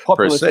literature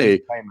Populist per se.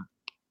 entertainment.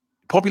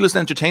 Populist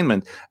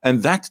entertainment,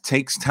 and that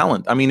takes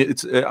talent. I mean,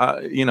 it's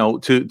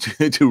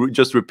to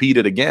just repeat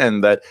it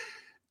again, that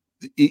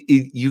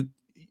you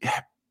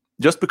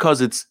just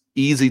because it's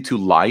easy to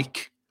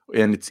like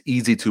and it's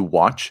easy to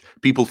watch,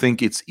 people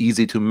think it's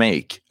easy to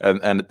make,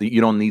 and you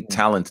don't need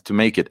talent to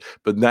make it.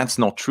 But that's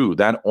not true.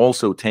 That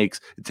also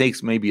takes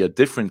maybe a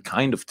different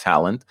kind of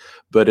talent,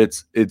 but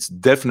it's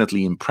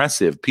definitely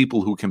impressive.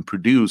 People who can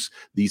produce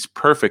these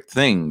perfect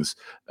things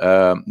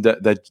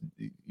that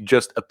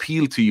just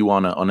appeal to you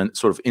on a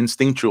sort of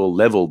instinctual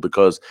level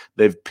because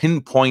they've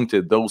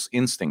pinpointed those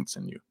instincts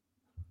in you.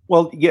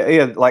 Well,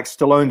 yeah, like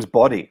Stallone's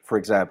body, for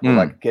example,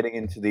 like getting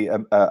into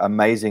the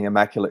amazing,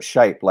 immaculate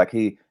shape. Like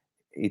he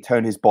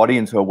turned his body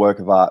into a work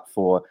of art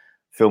for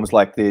films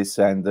like this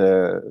and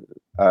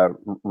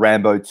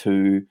Rambo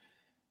 2.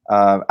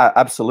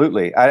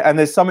 Absolutely. And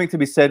there's something to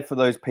be said for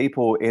those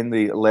people in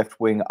the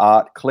left-wing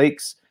art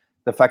cliques.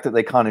 The fact that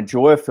they can't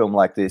enjoy a film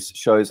like this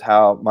shows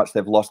how much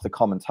they've lost the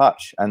common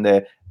touch and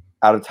they're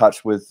out of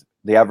touch with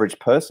the average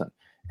person.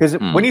 Because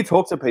when you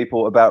talk to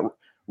people about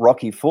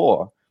Rocky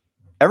IV,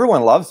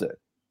 everyone loves it.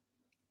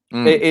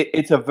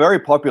 It's a very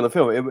popular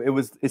film.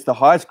 It's the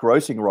highest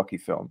grossing Rocky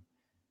film.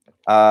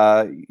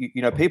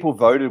 People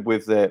voted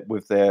with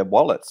their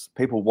wallets.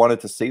 People wanted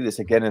to see this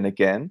again and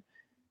again,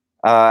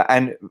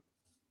 and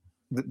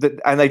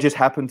they just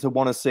happened to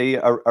want to see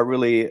a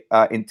really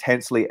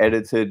intensely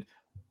edited,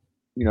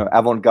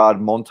 avant-garde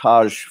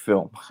montage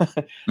film.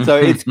 So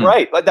it's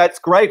great. Like, that's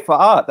great for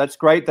art. That's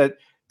great that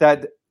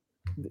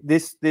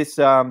this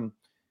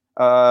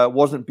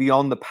wasn't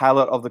beyond the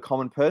palate of the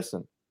common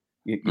person.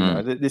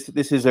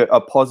 This is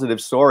a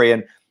positive story,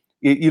 and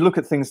you look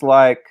at things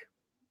like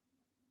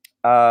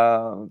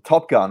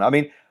Top Gun. I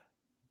mean,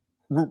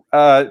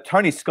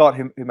 Tony Scott,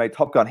 who made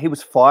Top Gun, he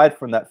was fired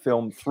from that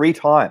film 3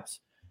 times,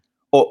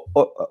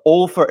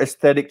 all for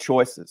aesthetic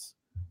choices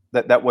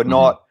that were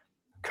not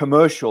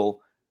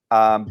commercial,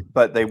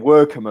 but they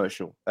were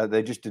commercial.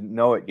 They just didn't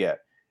know it yet.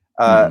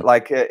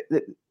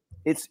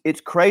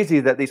 It's crazy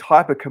that these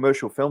hyper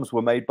commercial films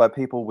were made by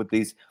people with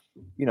these,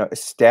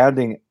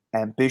 astounding,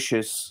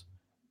 ambitious,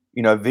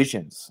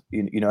 visions.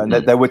 And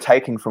that they were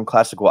taking from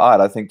classical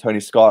art. I think Tony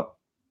Scott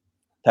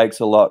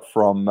takes a lot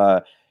from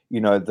the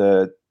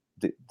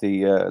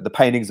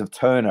paintings of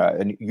Turner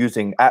and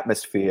using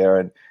atmosphere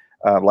and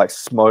like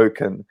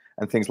smoke and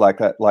things like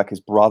that, like his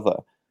brother.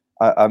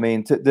 I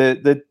mean,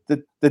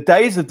 the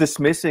days of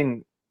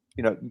dismissing,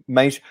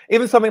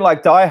 even something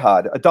like Die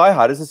Hard. Die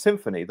Hard is a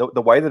symphony.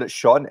 The way that it's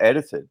shot and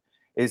edited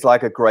is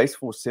like a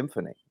graceful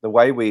symphony. The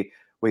way we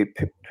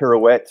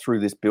pirouette through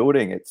this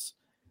building,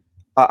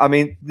 I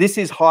mean, this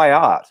is high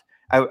art.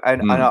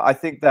 And I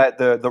think that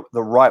the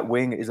right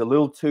wing is a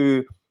little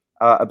too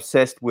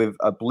obsessed with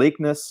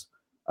bleakness,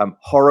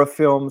 horror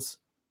films,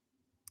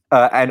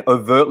 and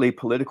overtly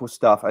political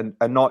stuff, and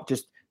not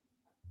just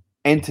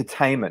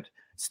entertainment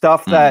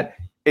stuff that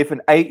if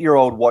an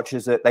 8-year-old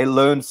watches it, they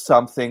learn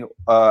something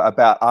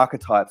about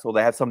archetypes, or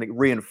they have something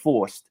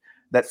reinforced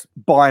that's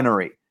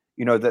binary.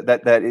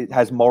 That it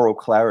has moral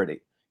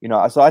clarity.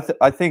 So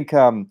I think.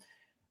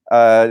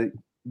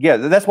 Yeah,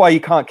 that's why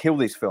you can't kill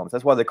these films.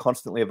 That's why they're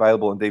constantly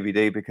available on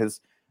DVD because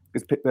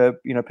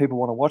people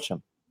want to watch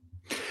them.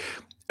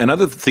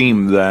 Another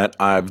theme that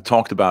I've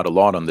talked about a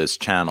lot on this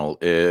channel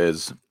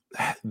is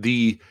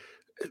the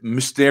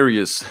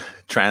mysterious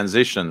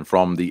transition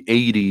from the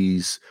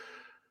 80s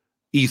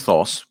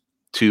ethos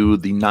to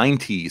the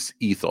 90s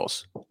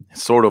ethos.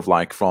 Sort of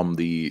like from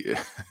the,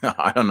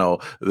 I don't know,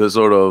 the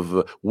sort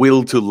of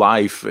will to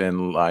life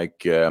and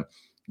like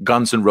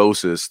Guns N'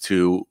 Roses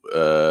to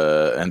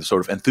and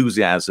sort of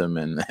enthusiasm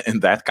and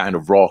that kind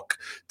of rock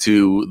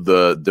to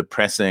the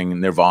depressing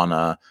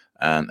Nirvana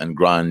and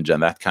grunge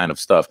and that kind of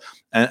stuff.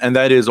 And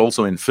that is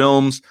also in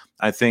films.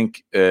 I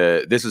think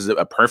this is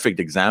a perfect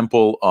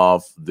example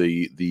of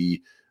the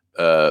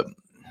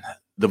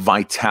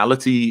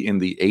vitality in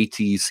the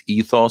 80s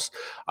ethos.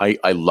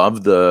 I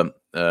love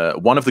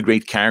one of the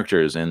great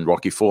characters in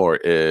Rocky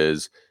IV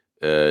is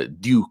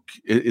Duke.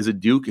 Is it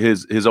Duke?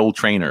 His old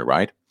trainer,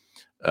 right?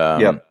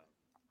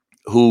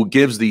 Who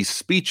gives these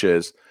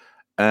speeches,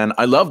 and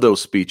I love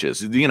those speeches.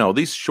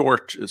 These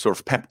short sort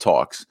of pep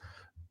talks,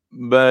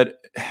 but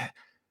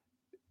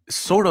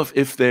sort of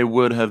if they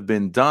would have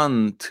been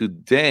done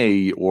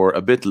today or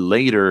a bit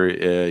later,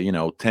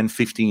 10,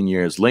 15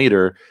 years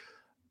later,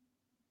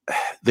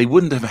 they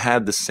wouldn't have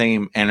had the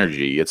same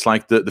energy. It's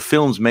like the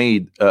films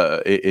made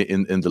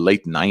in the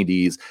late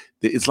 90s.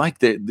 It's like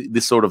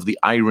this sort of the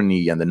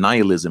irony and the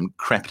nihilism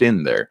crept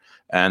in there.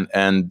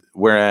 And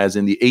whereas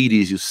in the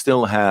 80s, you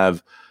still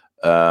have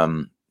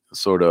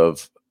sort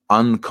of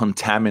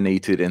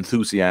uncontaminated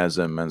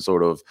enthusiasm and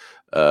sort of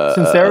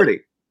sincerity.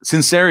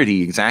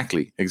 Sincerity,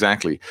 exactly.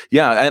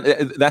 Yeah,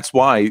 and that's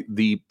why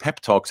the pep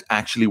talks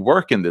actually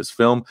work in this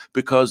film,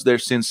 because they're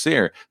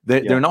sincere.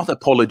 They're not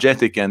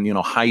apologetic and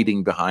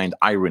hiding behind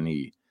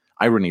irony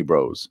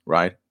bros,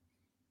 right?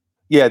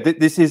 Yeah,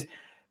 this is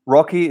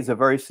Rocky is a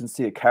very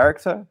sincere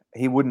character.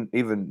 He wouldn't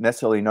even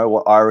necessarily know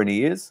what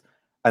irony is,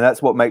 and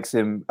that's what makes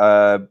him,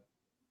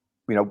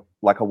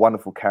 like a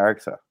wonderful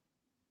character.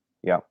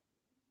 Yeah.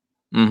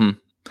 Mm-hmm.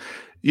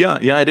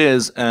 Yeah, it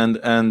is, and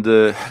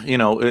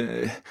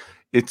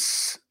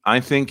it's. I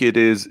think it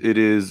is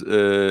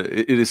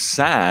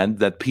sad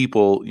that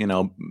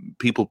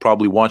people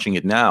probably watching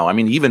it now. I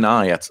mean, even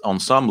I, on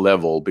some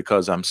level,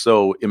 because I'm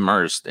so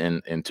immersed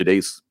in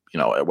today's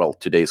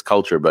today's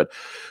culture, but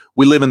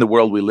we live in the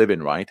world we live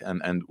in, right?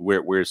 And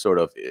we're sort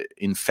of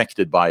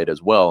infected by it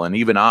as well. And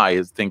even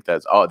I think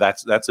that's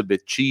a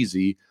bit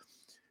cheesy.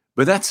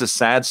 But that's a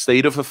sad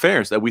state of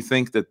affairs, that we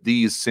think that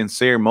these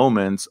sincere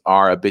moments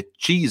are a bit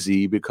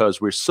cheesy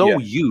because we're so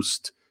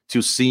used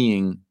to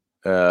seeing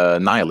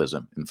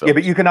nihilism in films. Yeah,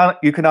 but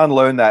you can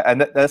unlearn that,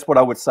 and that's what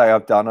I would say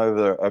I've done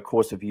over a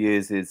course of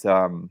years. Is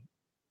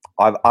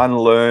I've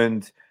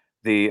unlearned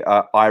the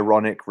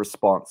ironic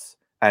response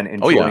and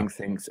enjoying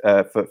things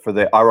for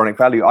their ironic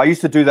value. I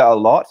used to do that a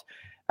lot,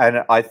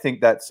 and I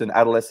think that's an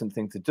adolescent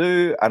thing to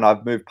do, and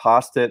I've moved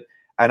past it.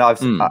 And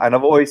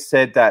I've always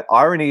said that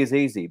irony is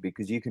easy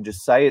because you can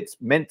just say it's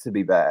meant to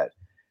be bad,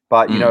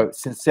 but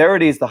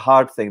sincerity is the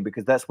hard thing,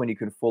 because that's when you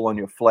can fall on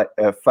your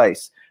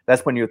face.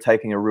 That's when you're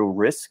taking a real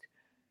risk.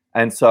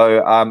 And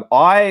so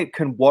I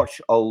can watch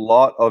a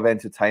lot of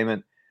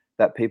entertainment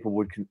that people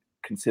would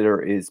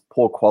consider is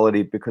poor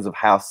quality because of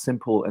how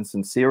simple and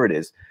sincere it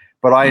is,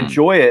 but I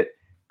enjoy it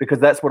because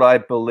that's what I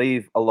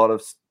believe a lot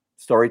of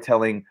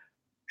storytelling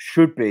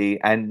should be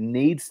and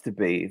needs to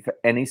be for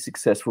any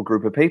successful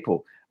group of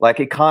people. Like,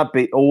 it can't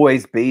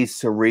always be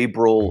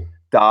cerebral,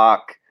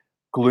 dark,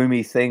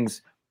 gloomy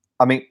things.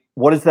 I mean,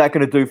 what is that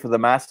going to do for the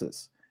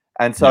masses?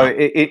 And so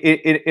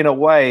in a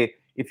way,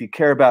 if you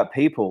care about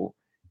people,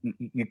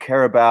 you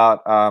care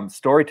about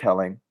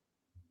storytelling.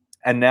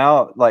 And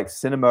now, like,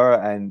 cinema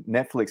and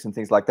Netflix and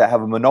things like that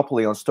have a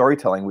monopoly on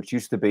storytelling, which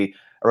used to be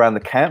around the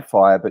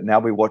campfire, but now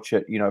we watch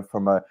it,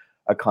 from a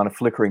kind of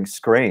flickering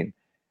screen.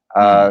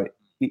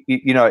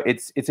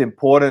 It's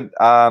important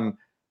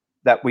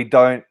that we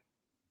don't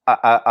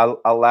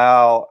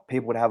allow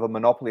people to have a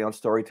monopoly on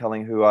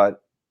storytelling who are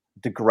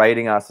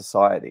degrading our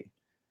society.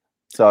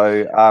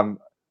 So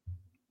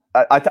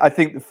I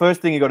think the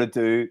first thing you got to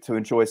do to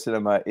enjoy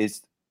cinema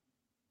is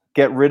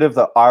get rid of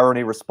the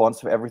irony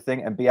response of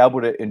everything and be able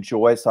to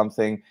enjoy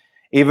something.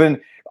 Even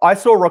I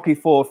saw Rocky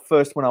IV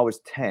first when I was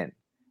 10,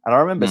 and I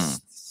remember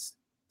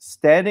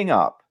standing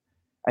up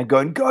and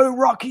going, "Go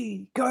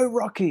Rocky, go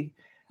Rocky."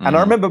 And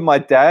I remember my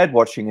dad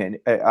watching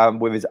it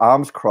with his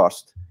arms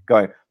crossed,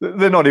 going,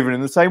 "They're not even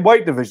in the same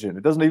weight division.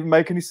 It doesn't even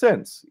make any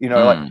sense."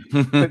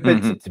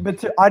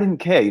 But I didn't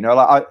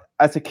care.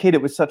 As a kid,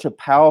 it was such a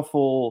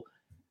powerful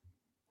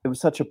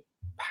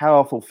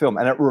film,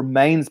 and it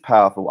remains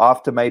powerful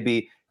after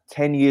maybe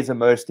 10 years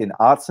immersed in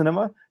art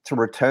cinema, to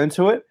return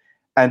to it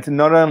and to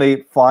not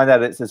only find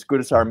that it's as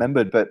good as I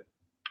remembered, but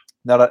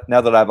now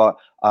that I have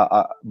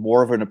a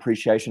more of an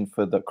appreciation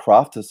for the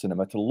craft of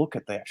cinema, to look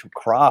at the actual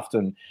craft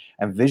and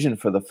vision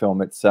for the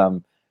film,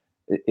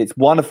 it's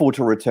wonderful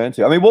to return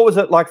to. I mean, what was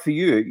it like for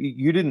you?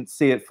 You didn't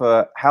see it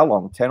for how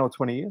long? 10 or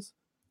 20 years?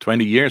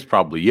 20 years,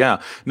 probably.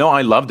 Yeah. No,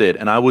 I loved it.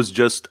 And I was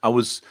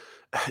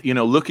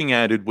looking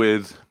at it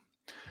with.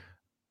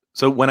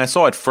 So when I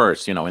saw it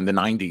first, in the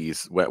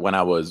 90s, when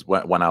I was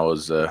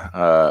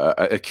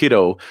a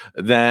kiddo,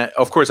 then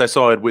of course I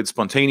saw it with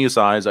spontaneous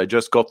eyes. I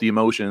just got the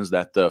emotions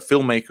that the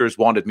filmmakers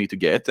wanted me to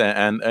get,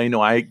 and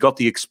I got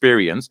the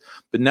experience.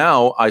 But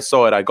now I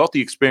saw it, I got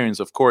the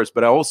experience, of course,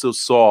 but I also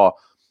saw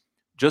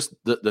just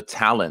the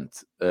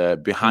talent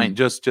behind,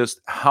 just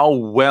how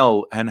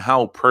well and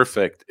how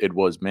perfect it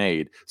was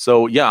made.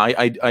 So yeah,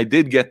 I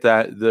did get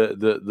that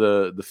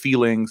the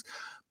feelings.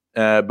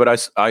 But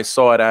I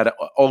saw it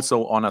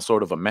also on a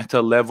sort of a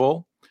meta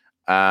level,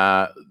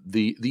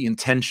 the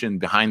intention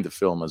behind the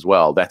film as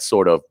well. That's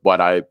sort of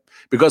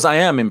because I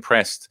am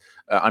impressed.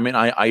 I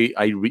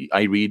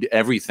read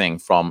everything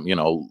from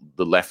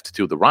the left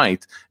to the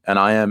right, and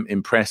I am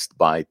impressed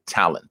by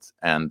talent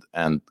and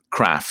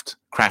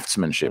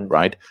craftsmanship,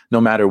 right? No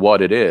matter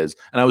what it is,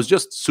 and I was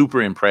just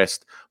super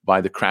impressed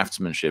by the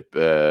craftsmanship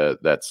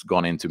that's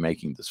gone into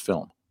making this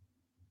film.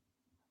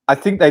 I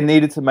think they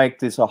needed to make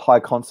this a high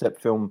concept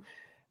film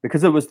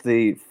because it was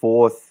the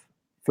fourth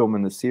film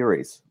in the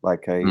series,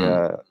 like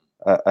a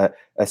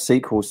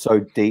sequel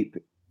so deep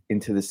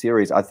into the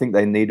series. I think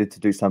they needed to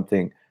do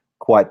something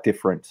quite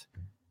different,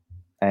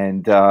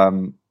 and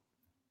so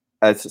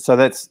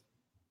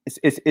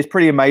it's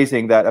pretty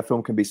amazing that a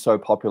film can be so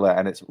popular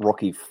and it's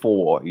Rocky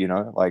IV.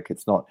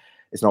 It's not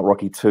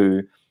Rocky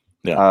II.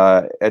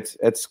 Yeah, it's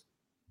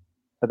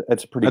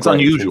pretty. That's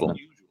unusual.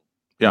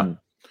 Yeah.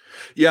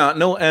 Yeah,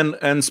 no,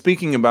 and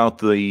speaking about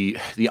the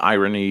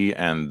irony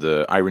and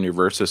the irony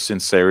versus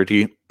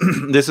sincerity,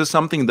 this is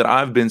something that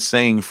I've been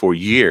saying for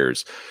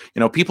years.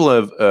 People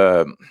have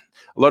a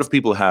lot of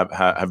people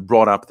have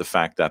brought up the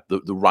fact that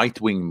the right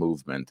wing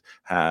movement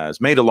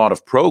has made a lot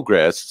of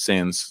progress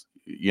since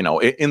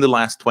in the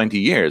last 20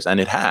 years, and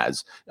it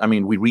has. I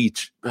mean, we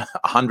reach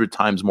 100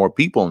 times more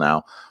people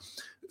now.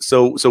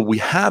 So we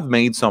have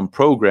made some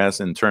progress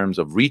in terms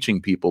of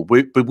reaching people,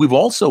 but we've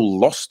also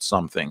lost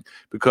something,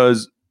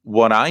 because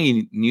what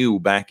I knew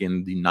back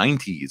in the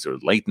 90s or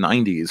late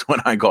 90s when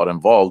I got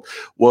involved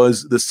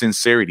was the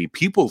sincerity.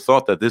 People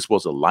thought that this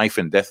was a life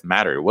and death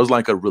matter. It was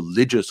like a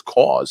religious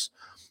cause.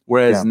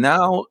 Whereas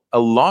now a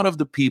lot of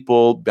the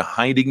people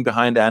hiding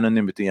behind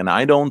anonymity, and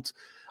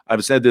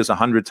I've said this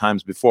 100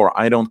 times before,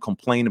 I don't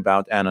complain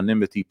about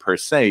anonymity per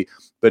se,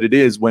 but it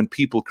is when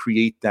people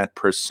create that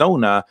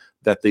persona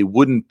that they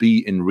wouldn't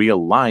be in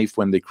real life,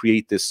 when they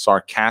create this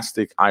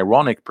sarcastic,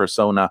 ironic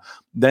persona,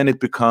 then it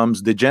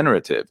becomes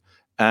degenerative.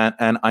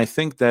 And I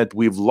think that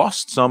we've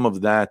lost some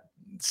of that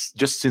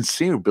just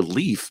sincere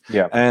belief.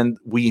 Yeah. And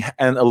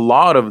a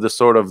lot of the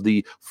sort of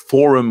the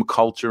forum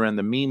culture and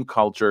the meme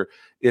culture,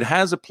 it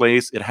has a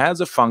place, it has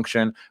a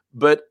function,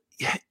 but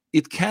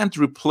it can't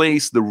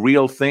replace the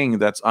real thing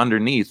that's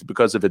underneath,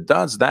 because if it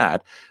does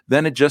that,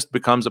 then it just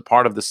becomes a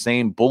part of the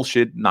same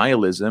bullshit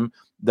nihilism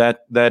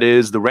that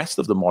is the rest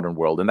of the modern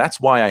world. And that's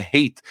why I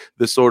hate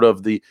the sort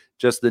of the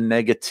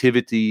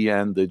negativity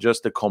and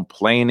the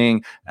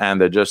complaining and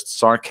the just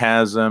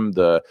sarcasm,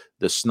 the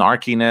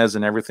snarkiness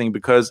and everything.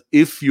 Because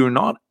if you're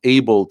not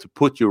able to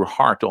put your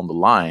heart on the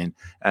line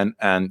and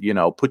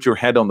put your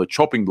head on the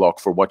chopping block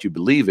for what you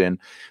believe in,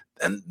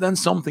 then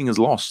something is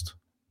lost.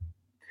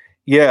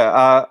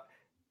 Yeah,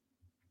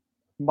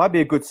 might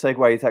be a good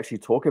segue to actually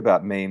talk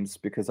about memes,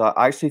 because I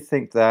actually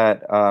think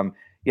that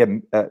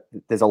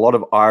there's a lot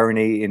of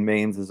irony in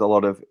memes. There's a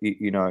lot of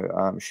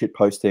shit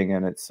posting,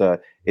 and it's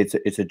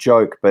a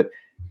joke. But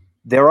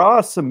there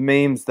are some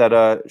memes that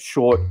are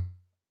short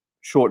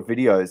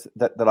videos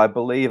that I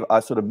believe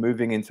are sort of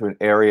moving into an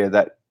area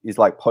that is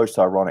like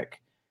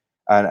post-ironic,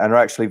 and are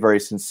actually very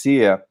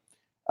sincere.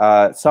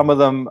 Some of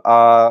them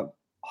are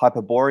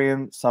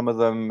Hyperborean. Some of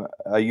them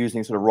are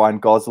using sort of Ryan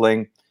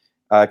Gosling,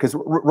 because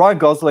Ryan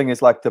Gosling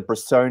is like the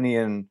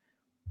Bressonian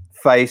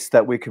face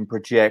that we can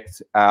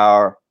project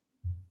our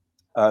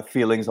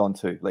feelings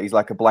onto. He's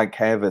like a blank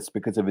canvas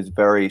because of his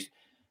very,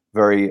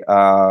 very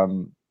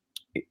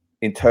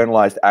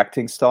internalized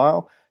acting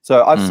style.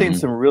 So I've seen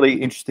some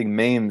really interesting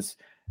memes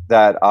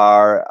that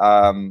are.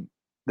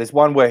 There's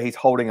one where he's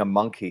holding a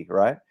monkey,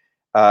 right?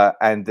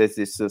 And there's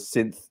this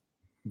synth,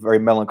 very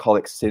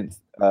melancholic synth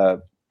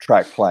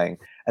track playing,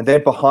 and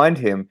then behind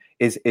him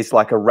is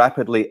like a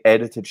rapidly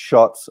edited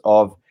shots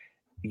of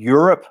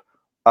Europe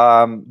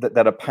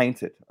that are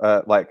painted,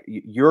 like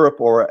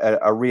Europe, or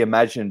a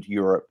reimagined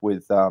Europe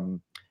with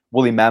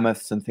woolly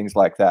mammoths and things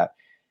like that.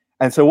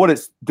 And so what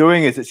it's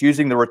doing is it's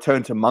using the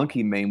return to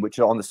monkey meme, which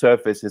on the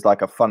surface is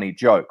like a funny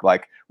joke.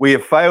 Like, we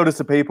have failed as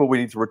a people, we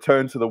need to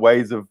return to the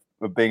ways of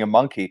being a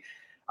monkey.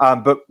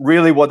 But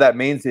really what that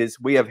means is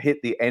we have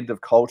hit the end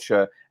of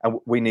culture, and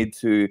we need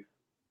to,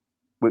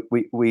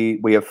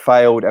 we have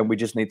failed, and we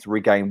just need to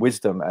regain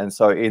wisdom. And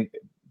so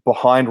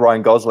behind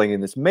Ryan Gosling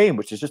in this meme,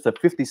 which is just a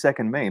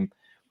 50-second meme,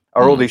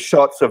 are all these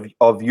shots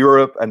of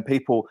Europe and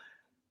people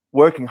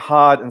working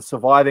hard and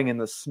surviving in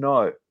the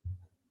snow.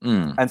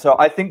 And so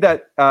I think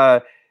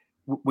that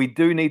we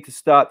do need to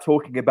start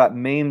talking about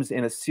memes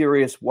in a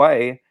serious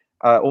way,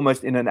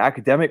 almost in an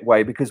academic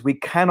way, because we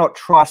cannot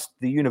trust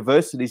the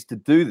universities to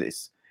do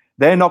this.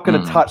 They're not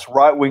going to touch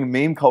right-wing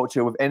meme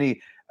culture with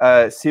any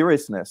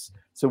seriousness.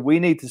 So we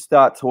need to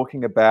start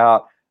talking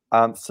about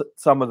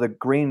some of the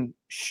green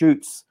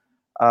shoots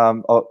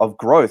of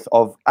growth,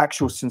 of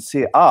actual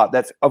sincere art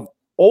that's of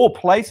all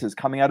places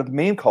coming out of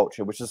meme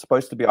culture, which is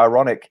supposed to be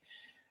ironic,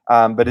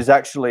 but is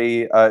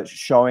actually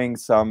showing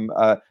some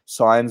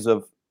signs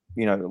of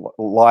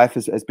life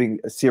as being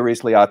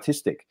seriously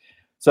artistic.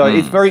 So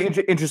it's very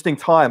interesting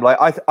time.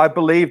 Like I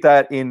believe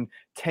that in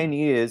 10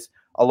 years,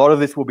 a lot of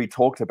this will be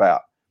talked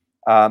about.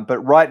 But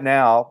right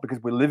now,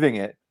 because we're living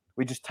it,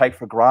 we just take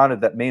for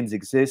granted that memes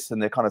exist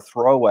and they're kind of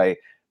throwaway.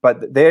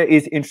 But there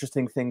is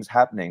interesting things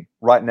happening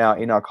right now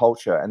in our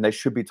culture, and they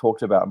should be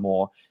talked about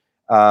more.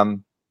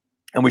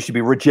 And we should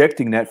be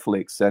rejecting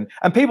Netflix.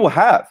 And people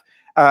have.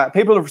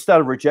 People have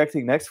started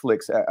rejecting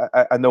Netflix,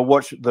 and they'll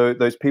watch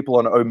those people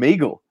on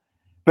Omegle.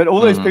 But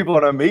all those people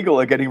on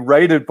Omegle are getting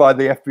raided by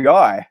the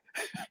FBI.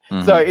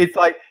 So it's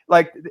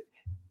like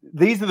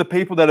these are the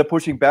people that are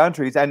pushing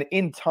boundaries. And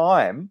in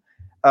time,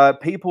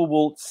 people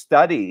will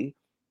study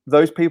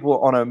those people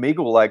on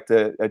Omegle, like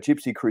the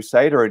Gypsy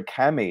Crusader and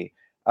Cami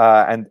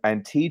and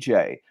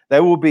TJ. They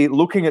will be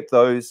looking at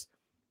those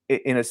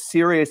in a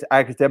serious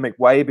academic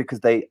way, because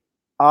they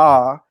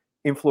are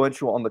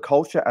influential on the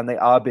culture and they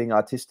are being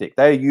artistic.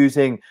 They're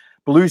using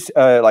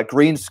like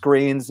green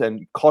screens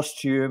and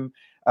costume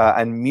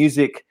and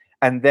music,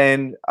 and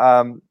then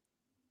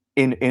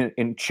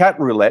in chat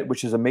roulette,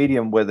 which is a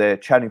medium where they're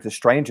chatting to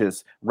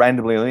strangers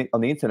randomly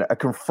on the internet, are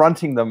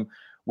confronting them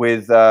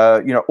with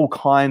all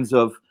kinds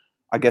of,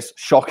 I guess,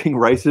 shocking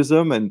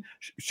racism and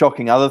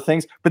shocking other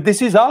things. But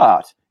this is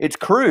art. It's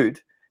crude,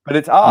 but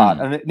it's art,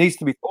 and it needs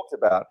to be talked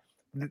about.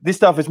 This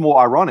stuff is more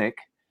ironic,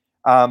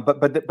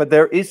 but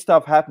there is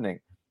stuff happening.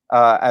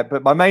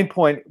 But my main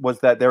point was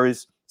that there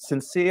is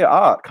sincere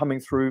art coming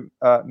through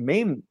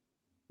meme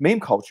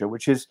culture,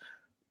 which is,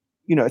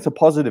 it's a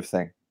positive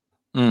thing.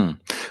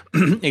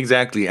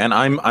 Exactly, and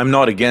I'm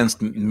not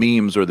against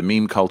memes or the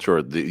meme culture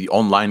or the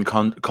online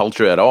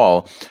culture at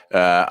all.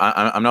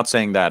 I'm not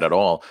saying that at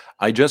all.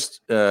 I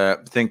just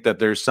think that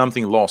there's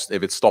something lost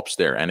if it stops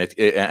there, and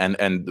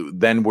and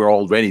then we're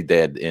already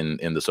dead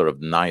in the sort of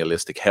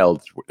nihilistic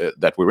hell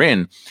that we're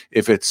in.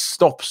 If it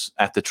stops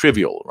at the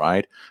trivial,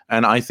 right?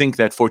 And I think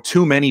that for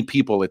too many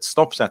people, it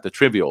stops at the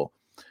trivial,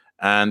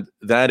 and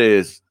that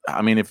is,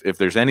 I mean, if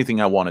there's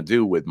anything I want to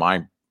do with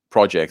my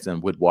projects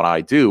and with what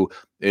I do,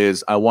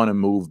 is I want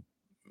to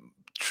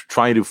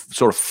try to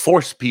sort of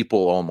force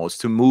people almost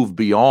to move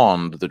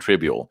beyond the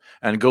trivial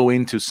and go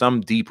into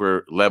some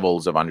deeper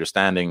levels of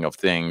understanding of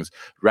things,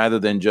 rather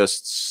than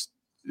just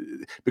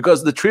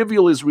because the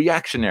trivial is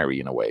reactionary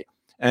in a way.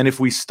 And if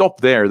we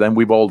stop there, then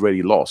we've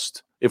already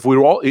lost. If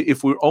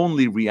we're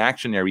only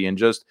reactionary and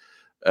just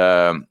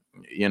memeing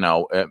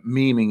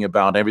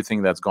about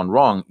everything that's gone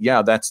wrong,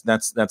 yeah, that's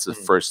the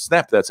first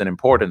step. That's an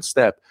important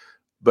step.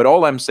 But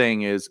all I'm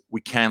saying is we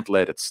can't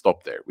let it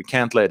stop there. We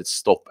can't let it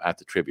stop at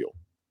the trivial.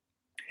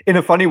 In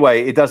a funny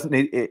way, it doesn't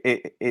need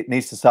it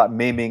needs to start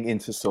memeing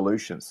into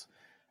solutions,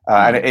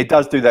 and it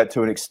does do that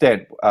to an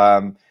extent.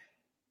 But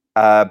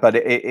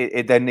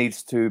it then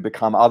needs to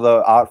become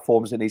other art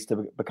forms. It needs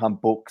to become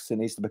books. It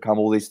needs to become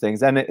all these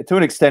things, and to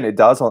an extent, it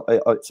does.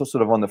 It's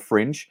sort of on the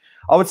fringe.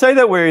 I would say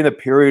that we're in a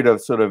period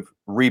of sort of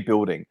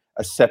rebuilding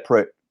a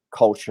separate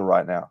culture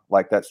right now,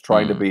 like that's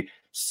trying to be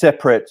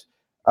separate.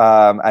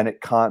 And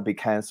it can't be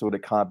cancelled.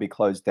 It can't be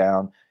closed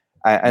down.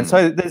 And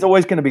so there's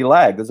always going to be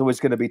lag. There's always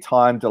going to be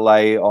time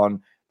delay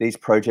on these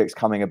projects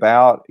coming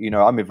about.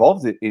 I'm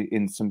involved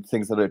in some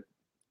things that are,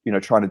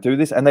 trying to do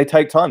this, and they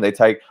take time. They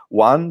take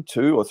 1,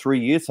 2, or 3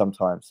 years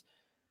sometimes,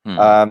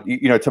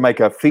 to make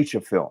a feature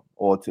film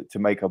or to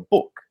make a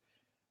book.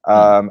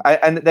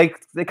 And they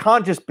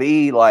can't just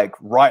be like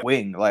right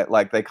wing.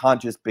 Like they can't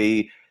just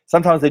be.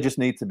 Sometimes they just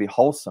need to be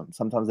wholesome.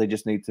 Sometimes they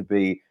just need to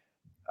be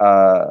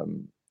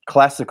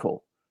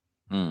classical.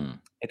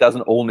 It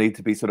doesn't all need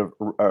to be sort of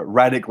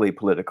radically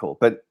political,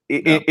 but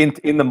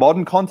in the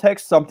modern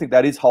context, something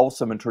that is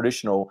wholesome and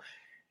traditional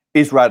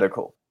is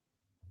radical.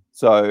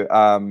 So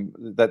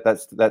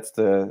that's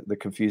the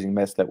confusing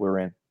mess that we're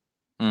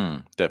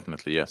in.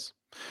 Definitely, yes.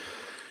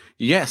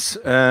 Yes.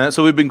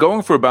 So we've been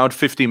going for about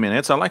 50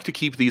 minutes. I like to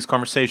keep these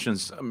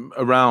conversations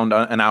around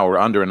an hour,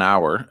 under an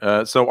hour.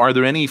 So are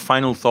there any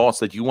final thoughts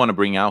that you want to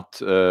bring out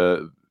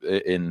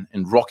in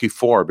Rocky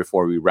IV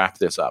before we wrap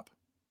this up?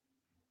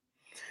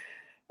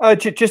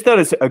 Just that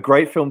it's a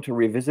great film to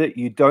revisit.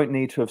 You don't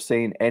need to have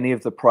seen any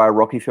of the prior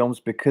Rocky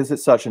films because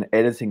it's such an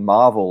editing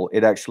marvel.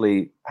 It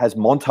actually has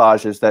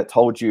montages that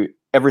told you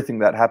everything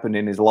that happened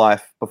in his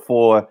life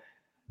before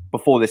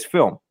this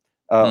film,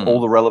 all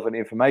the relevant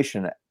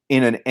information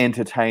in an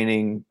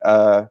entertaining,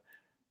 sort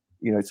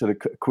of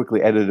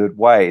quickly edited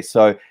way.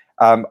 So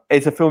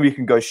it's a film you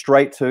can go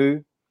straight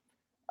to.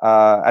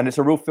 And it's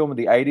a real film of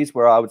the 80s,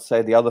 where I would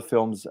say the other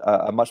films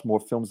are much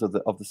more films of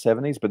the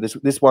 70s. But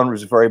this one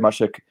was very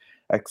much a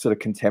sort of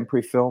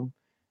contemporary film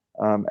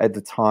at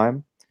the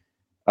time.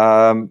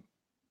 I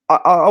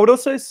would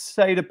also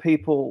say to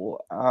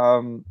people,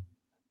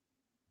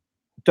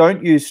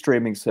 don't use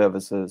streaming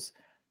services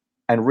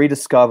and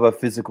rediscover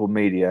physical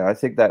media. I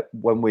think that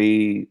when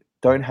we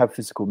don't have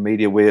physical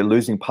media, we're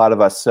losing part of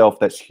ourself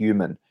that's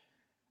human.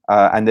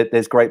 And that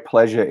there's great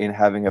pleasure in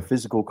having a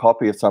physical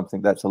copy of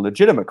something that's a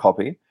legitimate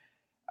copy,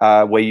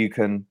 where you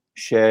can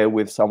share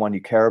with someone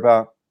you care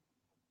about,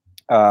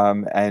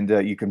 and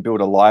you can build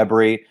a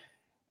library.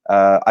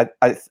 I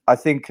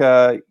think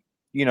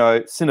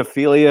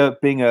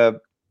cinephilia, being a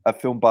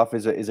film buff,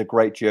 is a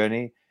great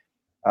journey,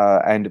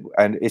 and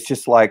it's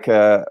just like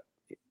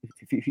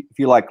if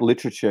you like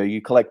literature, you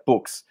collect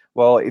books.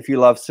 Well, if you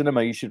love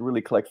cinema, you should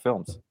really collect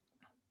films.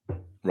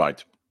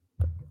 Right.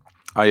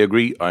 I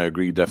agree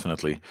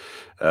definitely.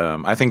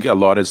 I think a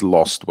lot is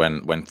lost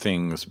when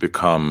things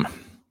become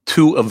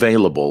too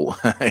available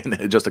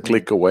and just a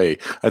click away.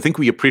 I think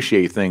we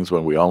appreciate things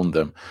when we own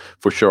them,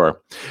 for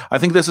sure. I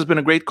think this has been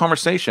a great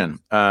conversation.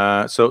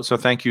 So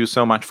thank you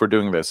so much for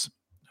doing this.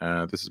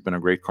 This has been a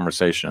great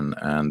conversation,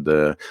 and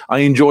I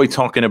enjoy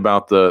talking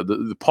about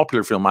the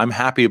popular film. I'm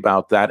happy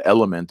about that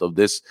element of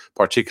this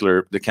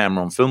particular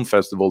Decameron Film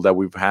Festival, that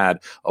we've had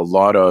a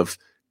lot of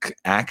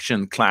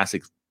action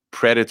classics.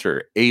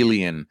 Predator,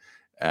 Alien,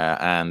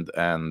 and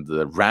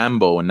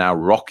Rambo, and now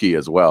Rocky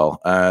as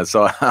well.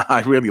 So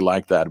I really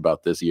like that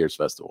about this year's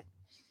festival.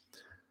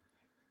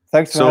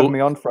 Thanks for having me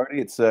on, Frody.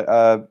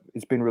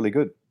 It's been really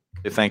good.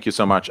 Thank you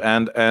so much,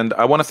 and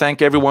I want to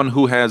thank everyone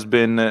who has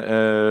been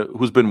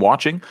who's been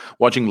watching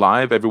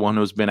live. Everyone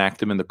who's been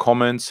active in the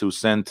comments, who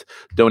sent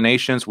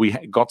donations. We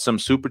got some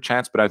super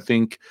chats, but I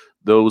think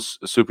those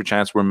super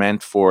chats were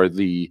meant for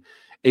the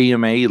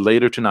AMA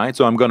later tonight,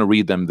 so I'm going to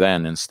read them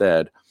then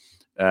instead.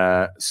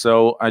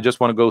 So I just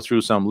want to go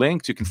through some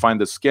links. You can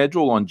find the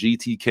schedule on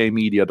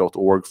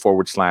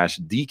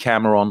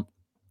gtkmedia.org/Decameron.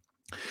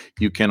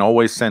 You can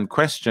always send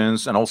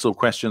questions, and also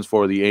questions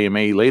for the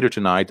AMA later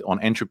tonight on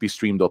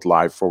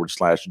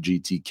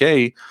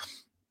entropystream.live/GTK.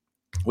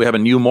 We have a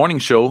new morning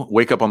show,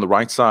 Wake Up on the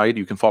Right Side.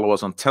 You can follow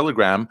us on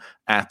Telegram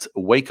at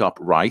Wake Up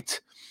Right.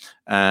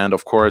 And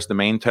of course, the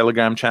main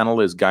Telegram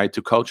channel is Guide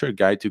to Culture,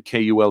 Guide to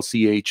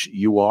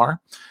KULCHUR.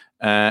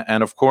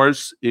 And of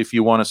course, if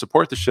you want to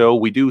support the show,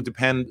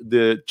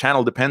 the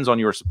channel depends on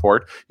your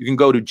support. You can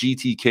go to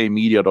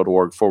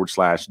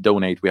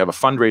gtkmedia.org/donate. We have a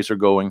fundraiser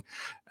going,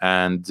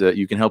 and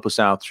you can help us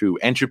out through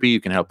Entropy.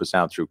 You can help us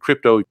out through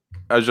crypto.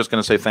 I was just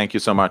going to say thank you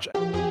so much.